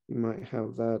 you might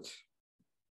have that.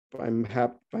 I'm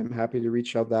happy to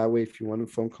reach out that way. If you want a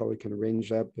phone call, we can arrange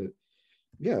that. But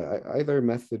yeah, either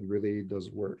method really does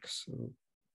work. So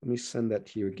let me send that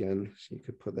to you again, so you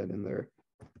could put that in there.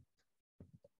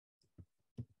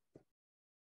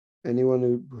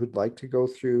 Anyone who'd like to go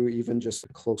through even just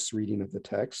a close reading of the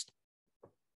text,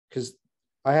 because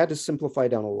I had to simplify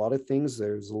down a lot of things.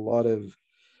 There's a lot of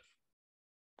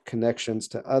connections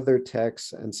to other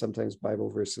texts and sometimes Bible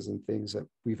verses and things that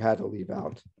we've had to leave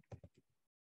out.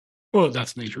 Well,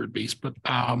 that's the nature of the beast, but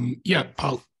yeah,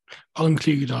 I'll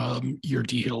include your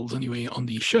details anyway on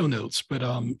the show notes. But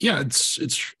yeah,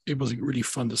 it was a really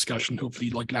fun discussion.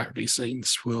 Hopefully, like Latter-day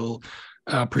Saints will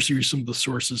pursue some of the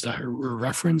sources that were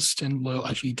referenced, and will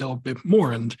actually delve a bit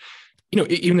more. And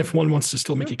even if one wants to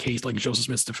still make a case like Joseph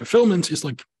Smith's The Fulfillment, it's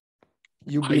like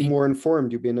you'll be more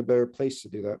informed. You'll be in a better place to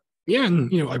do that. Yeah, and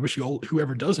I wish you all,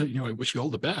 whoever does it, I wish you all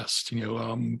the best.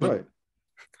 But right.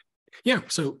 Yeah,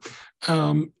 so.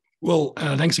 Well,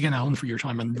 thanks again, Alan, for your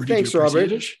time, and really thanks, do appreciate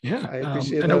Robert. it. Yeah, I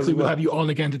appreciate and hopefully we'll have you on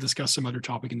again to discuss some other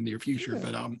topic in the near future. Yeah.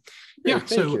 But yeah,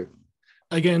 thank you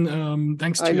again.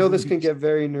 Thanks. To I know this can get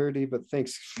very nerdy, but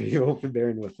thanks for you for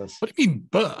bearing with us. What do you mean,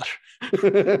 but?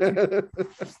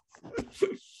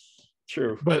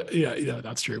 True. But yeah,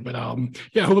 that's true. But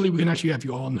yeah, hopefully we can actually have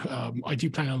you on. I do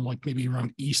plan on like maybe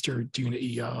around Easter doing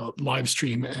a live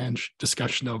stream and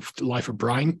discussion of the life of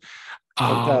Brian.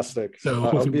 Fantastic. So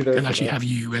hopefully we can actually have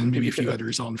you and maybe a few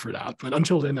others on for that. But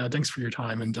until then, thanks for your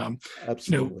time, and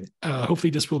absolutely.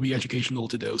 Hopefully this will be educational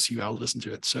to those who listen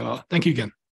to it. So thank you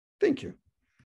again. Thank you.